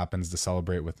when that happens to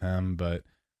celebrate with him. But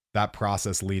that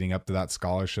process leading up to that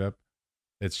scholarship,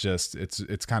 it's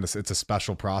a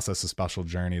special process, a special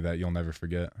journey that you'll never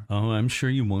forget. Oh, I'm sure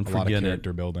you won't forget it. A lot of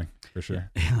character building, for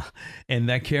sure. And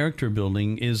that character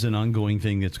building is an ongoing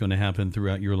thing that's going to happen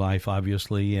throughout your life,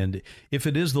 obviously. And if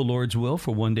it is the Lord's will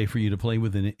for one day for you to play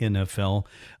with an NFL,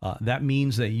 that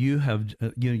means that you have,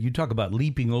 you talk about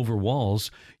leaping over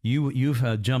walls.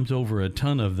 You've jumped over a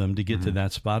ton of them to get to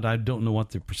that spot. I don't know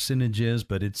what the percentage is,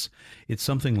 but it's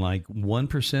something like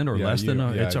 1% or less than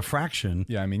it's a fraction.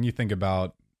 Yeah, I mean, you think about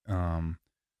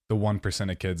the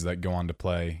 1% of kids that go on to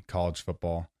play college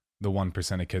football, the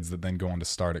 1% of kids that then go on to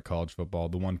start at college football,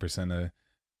 the 1% of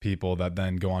people that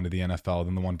then go on to the NFL,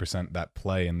 then the 1% that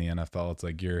play in the NFL. It's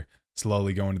like you're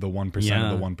slowly going to the 1%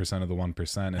 of the 1% of the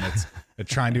 1%. And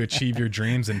it's trying to achieve your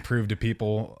dreams and prove to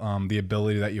people the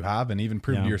ability that you have, and even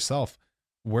prove to yourself,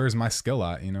 where's my skill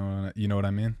at? You know what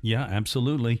I mean? Yeah,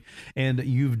 absolutely. And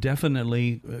you've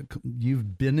definitely,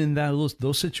 you've been in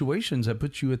those situations that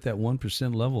put you at that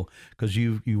 1% level, because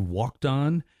you walked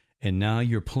on and now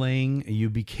you're playing. You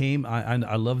became,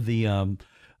 I love the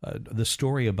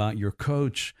story about your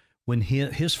coach. When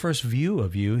his first view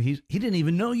of you, he didn't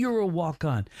even know you were a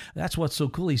walk-on. That's what's so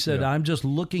cool. He said, I'm just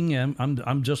looking and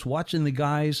I'm just watching the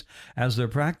guys as they're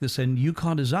practicing, and you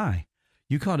caught his eye.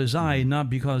 You caught his eye not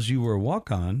because you were a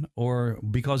walk-on or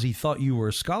because he thought you were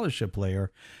a scholarship player.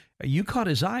 You caught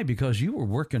his eye because you were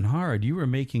working hard. You were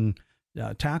making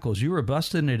tackles. You were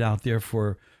busting it out there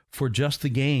for just the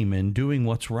game and doing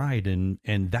what's right, and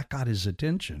that got his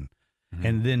attention.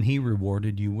 And then he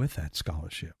rewarded you with that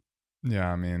scholarship.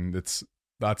 Yeah, I mean,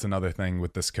 that's another thing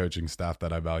with this coaching staff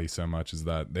that I value so much, is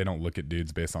that they don't look at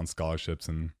dudes based on scholarships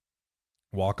and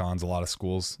walk-ons. A lot of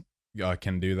schools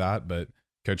can do that, but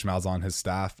Coach Malzahn, his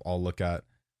staff all look at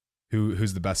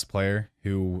who's the best player,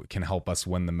 who can help us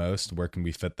win the most, where can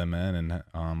we fit them in,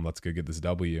 and let's go get this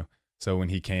W. So when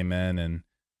he came in and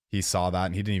he saw that,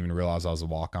 and he didn't even realize I was a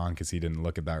walk-on because he didn't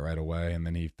look at that right away, and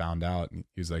then he found out, and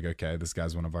he was like, okay, this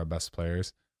guy's one of our best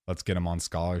players. Let's get him on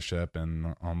scholarship,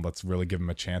 and let's really give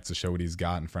him a chance to show what he's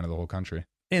got in front of the whole country.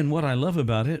 And what I love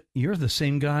about it, you're the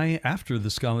same guy after the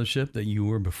scholarship that you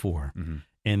were before.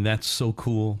 And that's so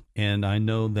cool. And I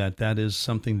know that is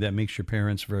something that makes your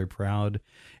parents very proud,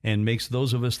 and makes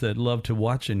those of us that love to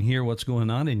watch and hear what's going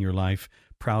on in your life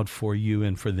proud for you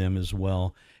and for them as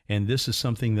well. And this is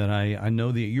something that I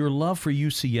know that your love for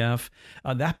UCF,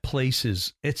 that place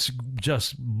it's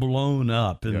just blown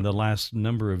up in the last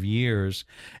number of years.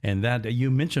 And that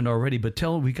you mentioned already, but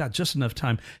we got just enough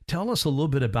time. Tell us a little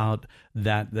bit about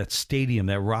that stadium,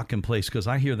 that rocking place, because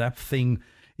I hear that thing,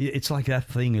 it's like that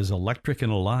thing is electric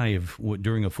and alive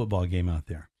during a football game out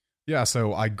there. Yeah,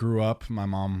 so I grew up, my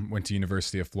mom went to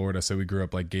University of Florida, so we grew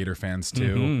up like Gator fans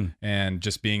too. Mm-hmm. And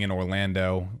just being in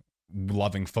Orlando,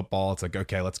 loving football, it's like,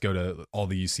 okay, let's go to all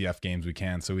the UCF games we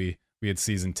can. So we had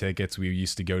season tickets. We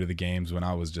used to go to the games when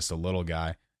I was just a little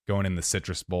guy, going in the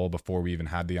Citrus Bowl before we even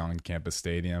had the on-campus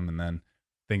stadium. And then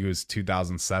I think it was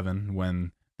 2007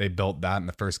 when they built that, and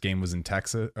the first game was in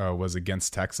Texas, was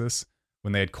against Texas,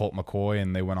 when they had Colt McCoy,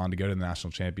 and they went on to go to the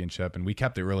national championship. And we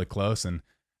kept it really close. And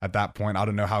at that point, I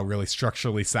don't know how really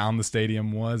structurally sound the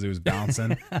stadium was. It was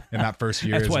bouncing in that first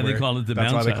year. That's why they call it the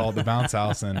bounce house. That's why they call it the bounce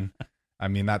house. And I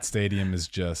mean, that stadium is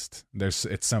just,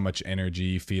 it's so much energy.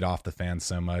 You feed off the fans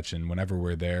so much. And whenever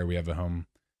we're there, we have a home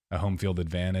field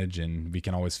advantage, and we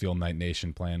can always feel Night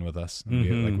Nation playing with us.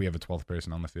 Mm-hmm. We have a 12th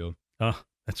person on the field. Oh,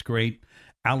 that's great.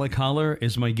 Alec Holler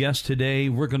is my guest today.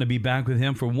 We're going to be back with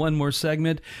him for one more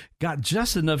segment. Got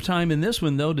just enough time in this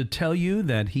one, though, to tell you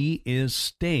that he is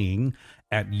staying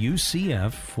at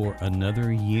UCF for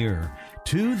another year,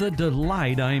 to the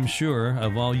delight, I am sure,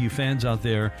 of all you fans out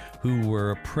there who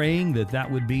were praying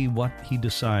that would be what he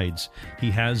decides.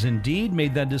 He has indeed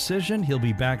made that decision. He'll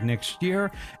be back next year,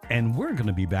 and we're going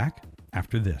to be back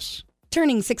after this.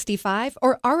 Turning 65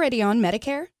 or already on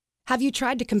Medicare? Have you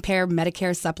tried to compare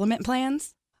Medicare supplement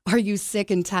plans? Are you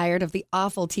sick and tired of the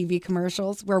awful TV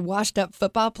commercials where washed-up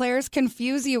football players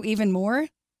confuse you even more?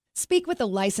 Speak with a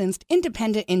licensed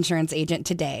independent insurance agent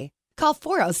today. Call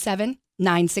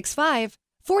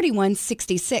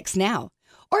 407-965-4166 now,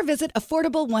 or visit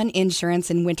Affordable One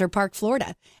Insurance in Winter Park,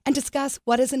 Florida, and discuss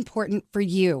what is important for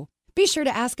you. Be sure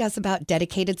to ask us about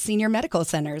dedicated senior medical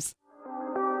centers.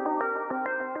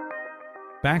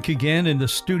 Back again in the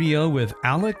studio with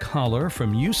Alec Holler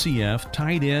from UCF,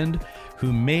 tight end,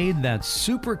 who made that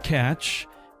super catch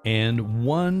and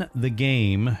won the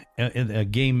game. A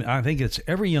game, I think it's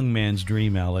every young man's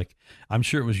dream, Alec. I'm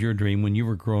sure it was your dream when you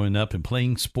were growing up and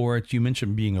playing sports. You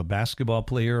mentioned being a basketball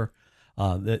player.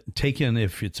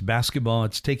 If it's basketball,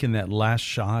 it's taking that last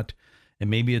shot,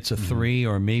 and maybe it's a three,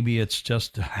 or maybe it's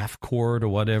just half court or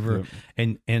whatever.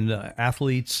 Yep. And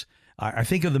athletes, I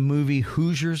think of the movie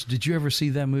Hoosiers. Did you ever see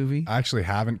that movie? I actually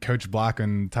haven't. Coach Black,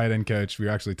 and tight end coach, we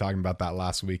were actually talking about that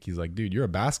last week. He's like, dude, you're a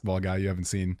basketball guy. You haven't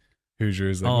seen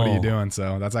Hoosiers. Like, what are you doing?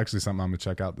 So that's actually something I'm going to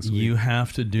check out this week. You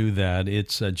have to do that.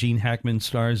 It's Gene Hackman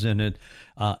stars in it.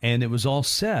 And it was all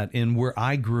set in where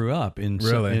I grew up in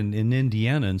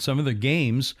Indiana. And some of the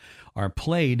games are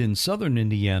played in southern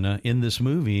Indiana in this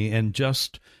movie, and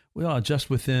just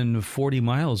within 40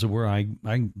 miles of where I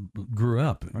grew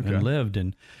up and lived.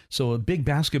 And so a big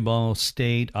basketball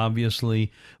state,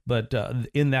 obviously. But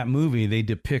in that movie, they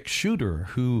depict Shooter,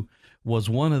 who was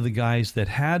one of the guys that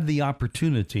had the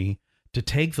opportunity to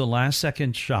take the last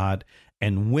second shot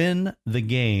and win the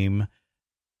game.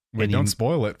 Wait, don't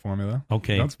spoil it for me, though.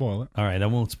 Okay. Don't spoil it. All right, I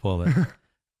won't spoil it.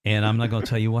 And I'm not going to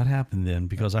tell you what happened then,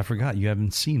 because I forgot. You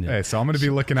haven't seen it. Hey, so I'm going to be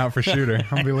looking out for Shooter. I'm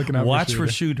going to be looking out Watch for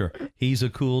Shooter. He's a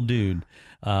cool dude,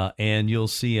 and you'll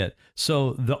see it.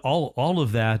 So all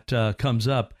of that comes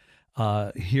up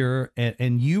here,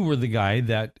 and you were the guy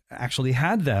that actually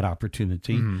had that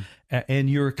opportunity, and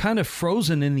you're kind of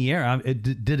frozen in the air.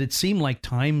 Did it seem like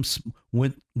time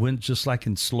went just like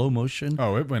in slow motion?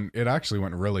 Oh, it actually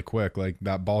went really quick. Like,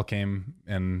 that ball came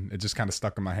and it just kind of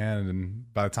stuck in my hand,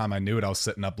 and by the time I knew it, I was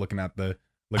sitting up looking at the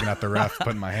ref,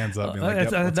 putting my hands up. Being like,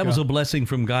 that was a blessing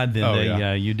from God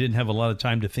then. You didn't have a lot of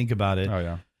time to think about it. Oh,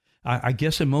 yeah. I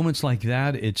guess in moments like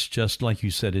that, it's just like you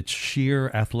said, it's sheer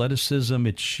athleticism,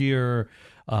 it's sheer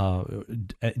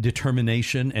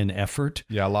determination and effort.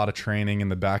 Yeah, a lot of training in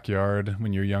the backyard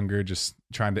when you're younger, just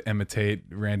trying to imitate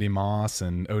Randy Moss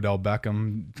and Odell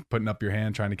Beckham, putting up your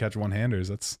hand, trying to catch one-handers.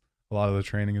 That's a lot of the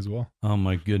training as well. Oh,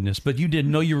 my goodness. But you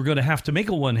didn't know you were going to have to make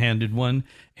a one-handed one,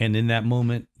 and in that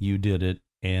moment, you did it,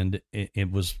 and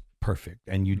it was perfect,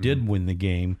 and you did win the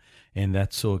game, and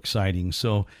that's so exciting.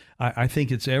 So I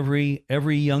think it's every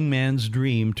young man's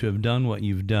dream to have done what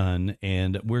you've done,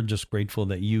 and we're just grateful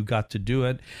that you got to do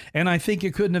it. And I think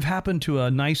it couldn't have happened to a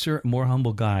nicer, more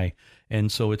humble guy,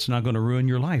 and so it's not going to ruin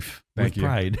your life. Thank you.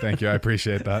 Pride. Thank you. I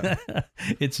appreciate that.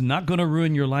 It's not going to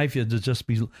ruin your life. It'll just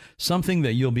be something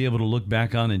that you'll be able to look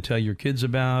back on and tell your kids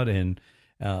about, and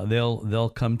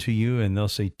they'll come to you and they'll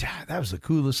say, "Dad, that was the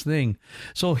coolest thing."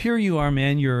 So here you are,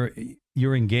 man.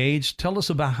 You're engaged. Tell us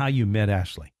about how you met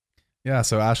Ashley. Yeah,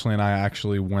 so Ashley and I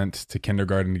actually went to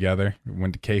kindergarten together. We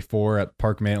went to K4 at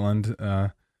Park Maitland.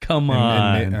 Come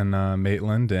on. In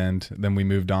Maitland, and then we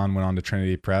moved on, went on to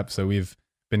Trinity Prep. So we've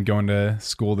been going to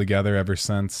school together ever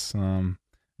since then.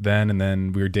 And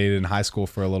then we were dated in high school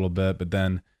for a little bit, but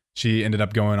then she ended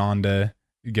up going on to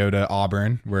go to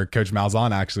Auburn, where Coach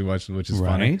Malzahn actually was, which is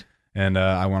funny. And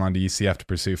I went on to UCF to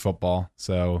pursue football.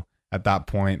 So at that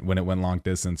point, when it went long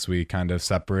distance, we kind of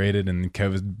separated, and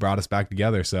COVID brought us back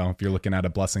together. So if you're looking at a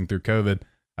blessing through COVID,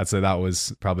 I'd say that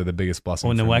was probably the biggest blessing.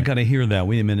 Oh, no, I got to hear that.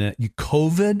 Wait a minute.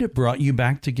 COVID brought you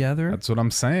back together? That's what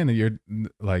I'm saying. You're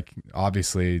like,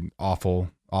 obviously awful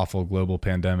global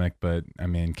pandemic, but I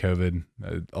mean, COVID,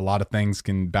 a lot of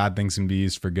bad things can be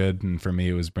used for good. And for me,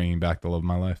 it was bringing back the love of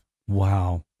my life.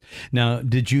 Wow. Now,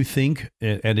 did you think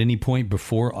at any point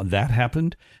before that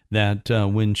happened that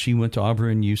when she went to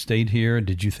Auburn, you stayed here?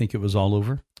 Did you think it was all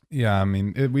over? Yeah, I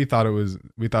mean, we thought it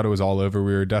was all over.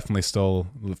 We were definitely still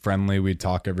friendly. We'd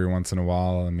talk every once in a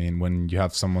while. I mean, when you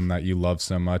have someone that you love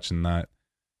so much and that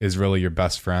is really your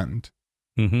best friend,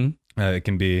 it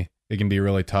can be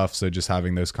really tough. So just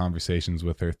having those conversations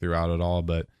with her throughout it all.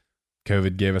 But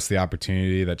COVID gave us the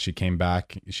opportunity that she came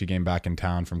back. She came back in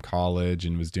town from college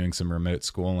and was doing some remote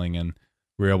schooling, and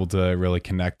we were able to really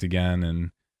connect again.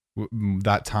 And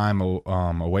that time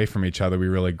away from each other, we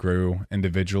really grew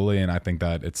individually. And I think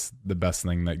that it's the best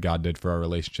thing that God did for our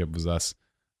relationship was us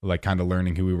like kind of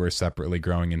learning who we were separately,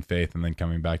 growing in faith, and then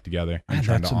coming back together. And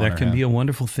that can be a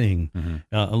wonderful thing.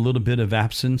 A little bit of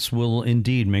absence will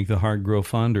indeed make the heart grow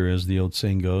fonder, as the old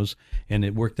saying goes, and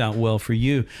it worked out well for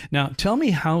you. Now, tell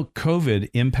me how COVID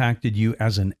impacted you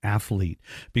as an athlete,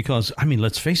 because, I mean,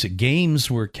 let's face it, games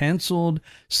were canceled,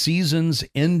 seasons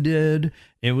ended.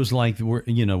 It was like,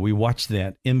 we watched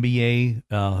that NBA,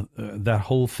 that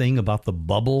whole thing about the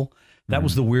bubble. That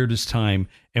was the weirdest time.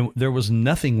 And there was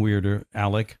nothing weirder,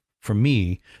 Alec, for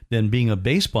me, than being a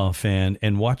baseball fan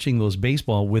and watching those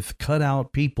baseball with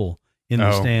cutout people in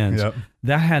the stands. Yep.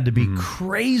 That had to be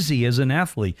crazy as an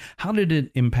athlete. How did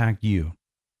it impact you?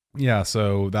 Yeah,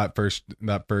 so that first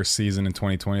season in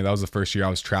 2020, that was the first year I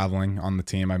was traveling on the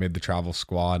team. I made the travel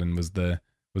squad and was the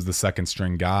second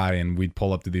string guy, and we'd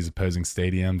pull up to these opposing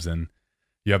stadiums, and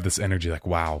you have this energy like,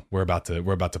 wow, we're about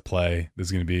to play.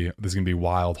 This is gonna be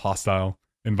wild, hostile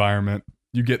environment.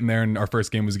 You get in there, and our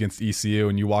first game was against ECU,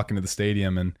 and you walk into the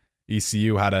stadium, and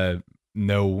ECU had a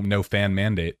no fan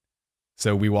mandate.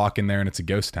 So we walk in there, and it's a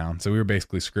ghost town. So we were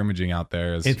basically scrimmaging out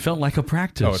there. It felt like a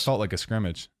practice. Oh, it felt like a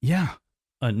scrimmage. Yeah.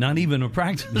 Not even a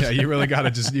practice. Yeah, you really got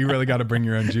to bring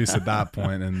your own juice at that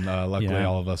point, and luckily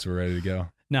all of us were ready to go.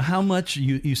 Now, how much,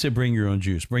 you said bring your own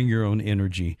juice, bring your own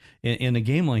energy. In a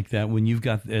game like that, when you've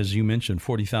got, as you mentioned,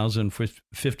 40,000,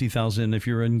 50,000, if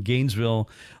you're in Gainesville,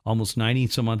 almost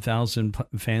 90-some-odd thousand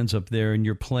fans up there, and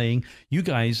you're playing, you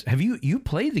guys, you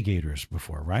played the Gators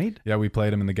before, right? Yeah, we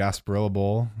played them in the Gasparilla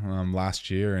Bowl last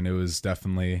year, and it was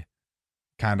definitely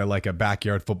kind of like a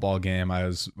backyard football game. I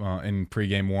was in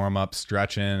pregame warm-up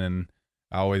stretching, and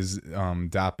I always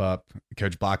dap up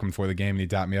Coach Blackman before the game, and he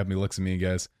dapped me up, and he looks at me and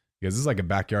goes, this is like a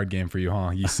backyard game for you,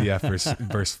 huh? UCF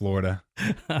versus Florida.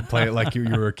 Play it like you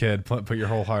were a kid. Put your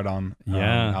whole heart on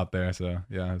out there. So,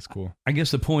 yeah, it's cool. I guess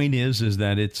the point is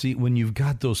that it's when you've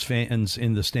got those fans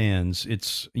in the stands,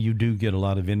 you do get a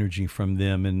lot of energy from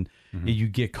them, and you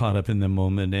get caught up in the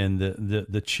moment and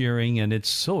the cheering, and it's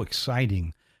so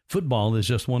exciting. Football is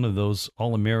just one of those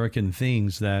all-American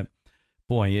things that,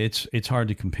 boy, it's hard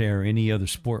to compare any other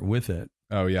sport with it.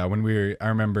 Oh yeah, I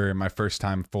remember my first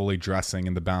time fully dressing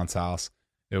in the bounce house.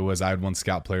 I had won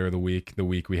Scout Player of the week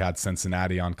we had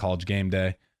Cincinnati on College game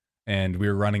day, and we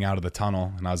were running out of the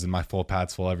tunnel, and I was in my full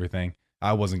pads, full everything.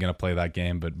 I wasn't going to play that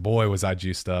game, but boy, was I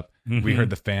juiced up. We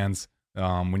heard the fans,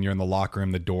 when you're in the locker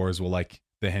room, the doors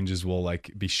the hinges will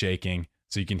be shaking,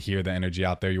 so you can hear the energy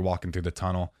out there. You're walking through the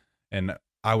tunnel, and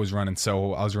I was running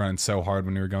so hard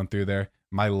when we were going through there.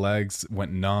 My legs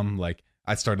went numb,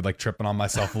 I started tripping on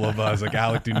myself a little bit. I was like,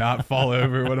 Alec, do not fall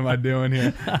over. What am I doing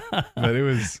here? But it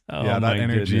was, that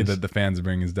energy that the fans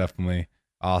bring is definitely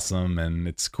awesome. And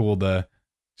it's cool to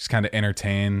just kind of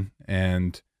entertain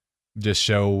and just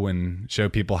show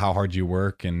people how hard you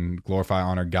work and glorify,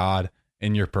 honor God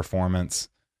in your performance.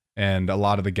 And a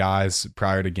lot of the guys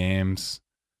prior to games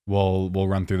will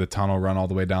run through the tunnel, run all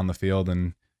the way down the field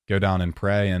and go down and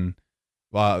pray. And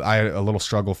well, a little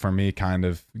struggle for me kind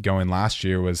of going last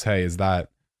year was, hey, is that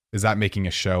making a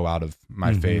show out of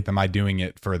my faith? Am I doing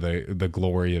it for the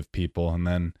glory of people? And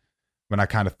then when I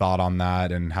kind of thought on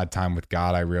that and had time with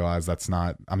God, I realized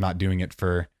I'm not doing it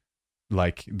for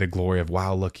the glory of,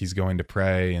 wow, look, he's going to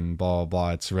pray and blah, blah,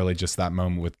 blah. It's really just that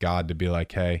moment with God to be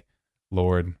like, hey,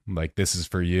 Lord, this is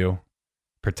for you.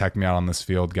 protect me out on this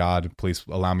field. God, please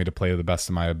allow me to play to the best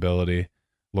of my ability.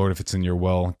 Lord, if it's in your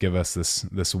will, give us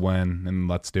this win and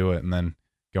let's do it. And then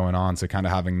going on. So kind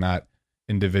of having that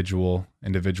individual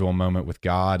moment with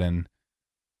God and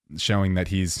showing that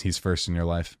he's first in your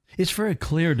life. It's very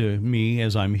clear to me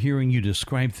as I'm hearing you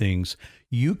describe things,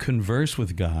 you converse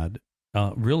with God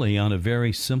really on a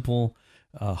very simple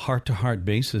heart-to-heart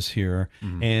basis here.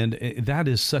 Mm-hmm. And that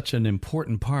is such an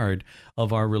important part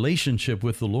of our relationship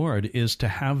with the Lord, is to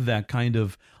have that kind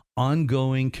of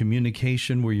ongoing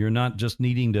communication where you're not just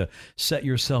needing to set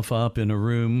yourself up in a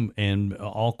room and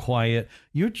all quiet.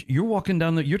 You're walking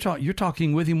down you're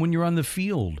talking with him when you're on the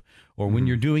field or when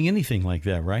you're doing anything like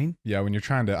that, right? Yeah, when you're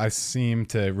trying to, I seem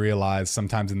to realize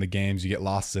sometimes in the games you get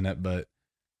lost in it, but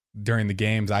during the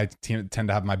games I tend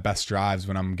to have my best drives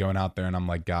when I'm going out there and I'm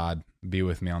like, God, be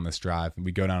with me on this drive. And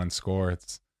we go down and score.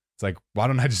 It's like, why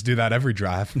don't I just do that every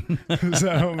drive? So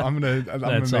I'm gonna make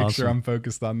awesome. Sure I'm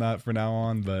focused on that for now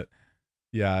on. But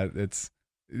yeah, it's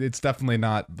definitely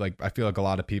not like, I feel like a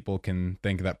lot of people can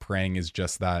think that praying is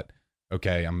just that.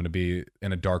 Okay, I'm gonna be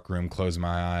in a dark room, close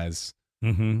my eyes.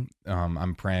 Mm-hmm.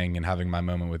 I'm praying and having my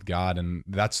moment with God, and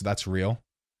that's real.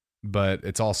 But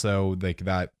it's also like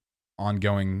that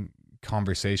ongoing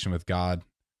conversation with God,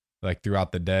 like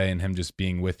throughout the day, and Him just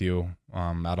being with you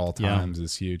at all times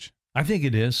is huge. I think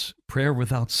it is. Prayer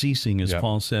without ceasing, as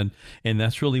Paul said, and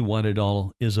that's really what it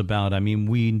all is about. I mean,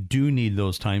 we do need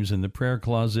those times in the prayer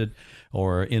closet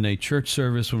or in a church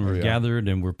service when we're gathered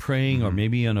and we're praying, or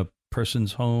maybe in a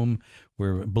person's home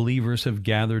where believers have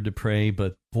gathered to pray.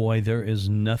 But boy, there is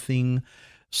nothing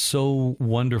so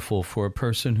wonderful for a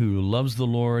person who loves the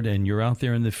Lord, and you're out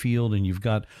there in the field and you've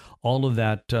got all of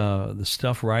that, the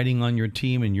stuff riding on your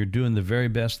team, and you're doing the very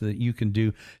best that you can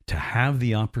do to have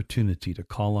the opportunity to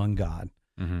call on God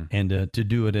and to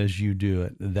do it as you do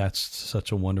it. That's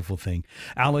such a wonderful thing.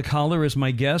 Alec Holler is my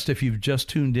guest. If you've just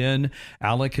tuned in,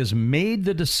 Alec has made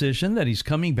the decision that he's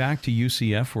coming back to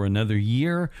UCF for another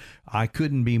year. I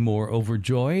couldn't be more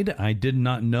overjoyed. I did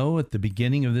not know at the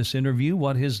beginning of this interview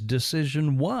what his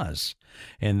decision was,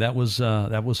 and that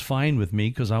was fine with me,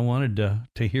 because I wanted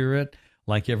to hear it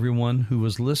like everyone who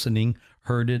was listening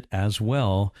heard it as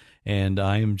well. And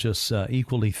I am just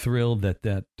equally thrilled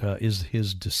that is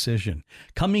his decision.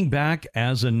 Coming back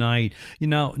as a Knight,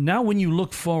 now when you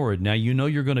look forward, now you know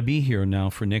you're going to be here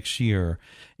now for next year.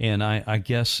 And I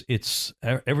guess it's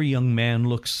every young man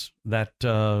looks that,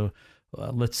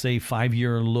 let's say,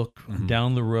 5-year look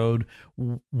down the road.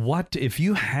 What if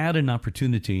you had an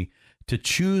opportunity to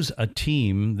choose a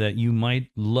team that you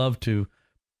might love to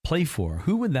play for?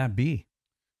 Who would that be?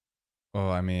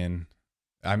 Well, I mean,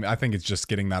 I think it's just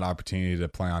getting that opportunity to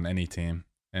play on any team.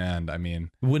 And I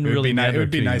mean, it would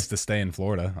be nice to stay in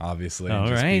Florida, obviously, and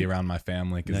just be around my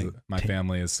family, because my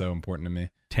family is so important to me.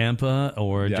 Tampa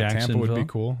or Jacksonville? Tampa would be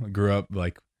cool. I grew up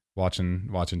like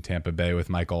watching Tampa Bay with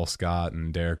Mike Olscott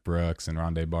and Derek Brooks and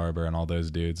Rondé Barber and all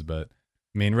those dudes. But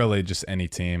I mean, really just any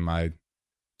team. I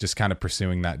just kind of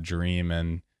pursuing that dream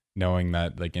and knowing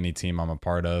that like any team I'm a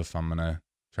part of, I'm going to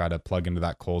try to plug into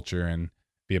that culture and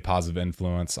be a positive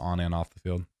influence on and off the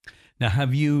field. Now,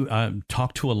 have you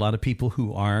talked to a lot of people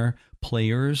who are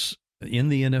players in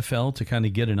the NFL to kind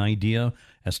of get an idea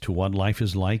as to what life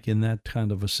is like in that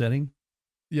kind of a setting?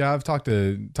 Yeah, I've talked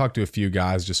to a few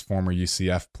guys, just former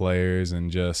UCF players, and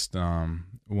just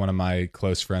one of my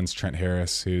close friends, Trent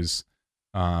Harris, who's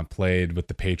played with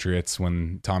the Patriots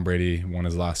when Tom Brady won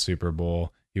his last Super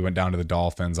Bowl. He went down to the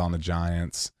Dolphins, on the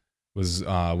Giants, was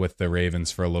with the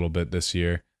Ravens for a little bit this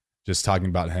year. Just talking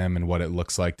about him and what it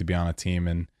looks like to be on a team.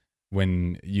 And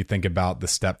when you think about the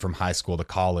step from high school to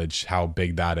college, how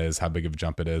big that is, how big of a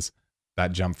jump it is.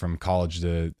 That jump from college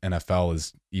to NFL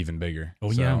is even bigger.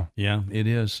 Oh, so. Yeah, it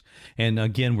is. And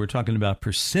again, we're talking about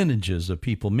percentages of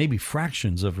people, maybe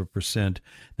fractions of a percent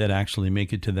that actually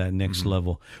make it to that next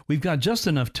level. We've got just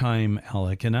enough time,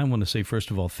 Alec, and I want to say, first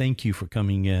of all, thank you for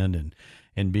coming in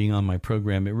and being on my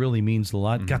program. It really means a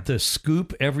lot. Got to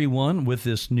scoop everyone with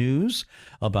this news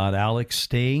about Alec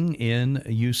staying in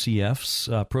UCF's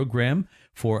program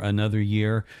for another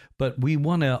year. But we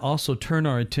want to also turn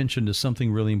our attention to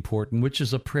something really important, which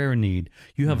is a prayer need.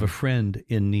 You have a friend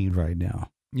in need right now.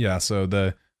 Yeah, so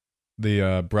the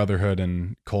brotherhood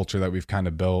and culture that we've kind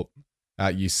of built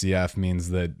at UCF means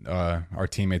that our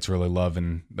teammates really love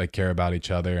and they care about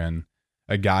each other. And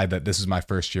a guy that this is my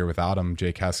first year without him,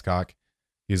 Jake Hescock,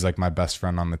 he's like my best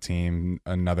friend on the team.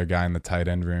 Another guy in the tight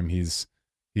end room. He's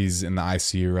in the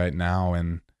ICU right now,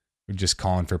 and we're just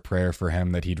calling for prayer for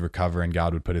him that he'd recover and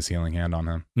God would put his healing hand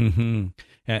on him.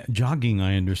 Jogging,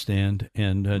 I understand,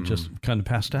 and just kind of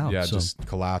passed out. Yeah, so. Just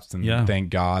collapsed, and thank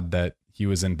God that he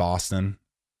was in Boston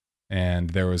and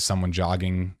there was someone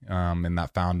jogging and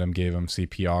that found him, gave him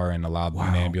CPR, and allowed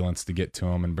an ambulance to get to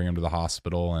him and bring him to the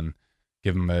hospital and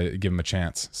give him a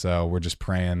chance. So we're just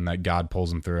praying that God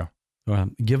pulls him through.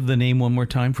 Give the name one more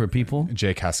time for people.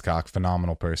 Jake Hescock,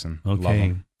 phenomenal person. Okay, Love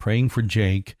him. Praying for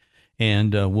Jake,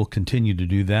 and we'll continue to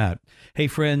do that. Hey,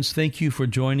 friends, thank you for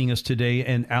joining us today.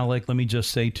 And Alec, let me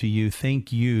just say to you,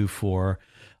 thank you for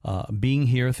being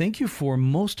here. Thank you for,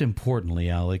 most importantly,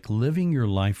 Alec, living your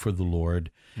life for the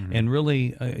Lord, and really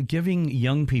giving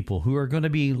young people who are going to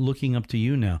be looking up to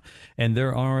you now. And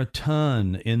there are a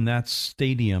ton in that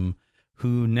stadium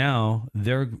who now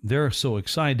they're so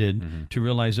excited to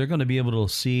realize they're going to be able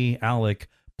to see Alec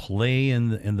play in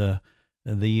the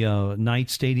Knight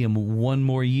Stadium one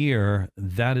more year.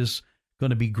 That is going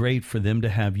to be great for them to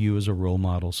have you as a role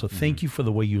model. So thank you for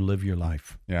the way you live your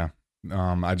life. Yeah.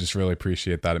 I just really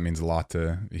appreciate that. It means a lot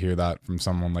to hear that from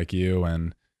someone like you.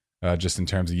 And just in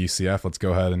terms of UCF, let's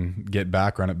go ahead and get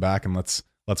back, run it back, and let's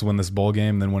win this bowl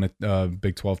game, then win a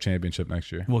Big 12 championship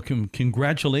next year. Well,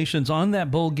 congratulations on that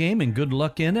bowl game, and good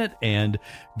luck in it, and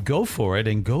go for it,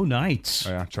 and go Knights.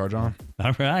 Oh, yeah, charge on.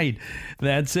 All right.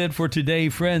 That's it for today,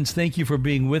 friends. Thank you for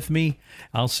being with me.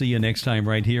 I'll see you next time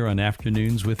right here on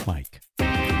Afternoons with Mike.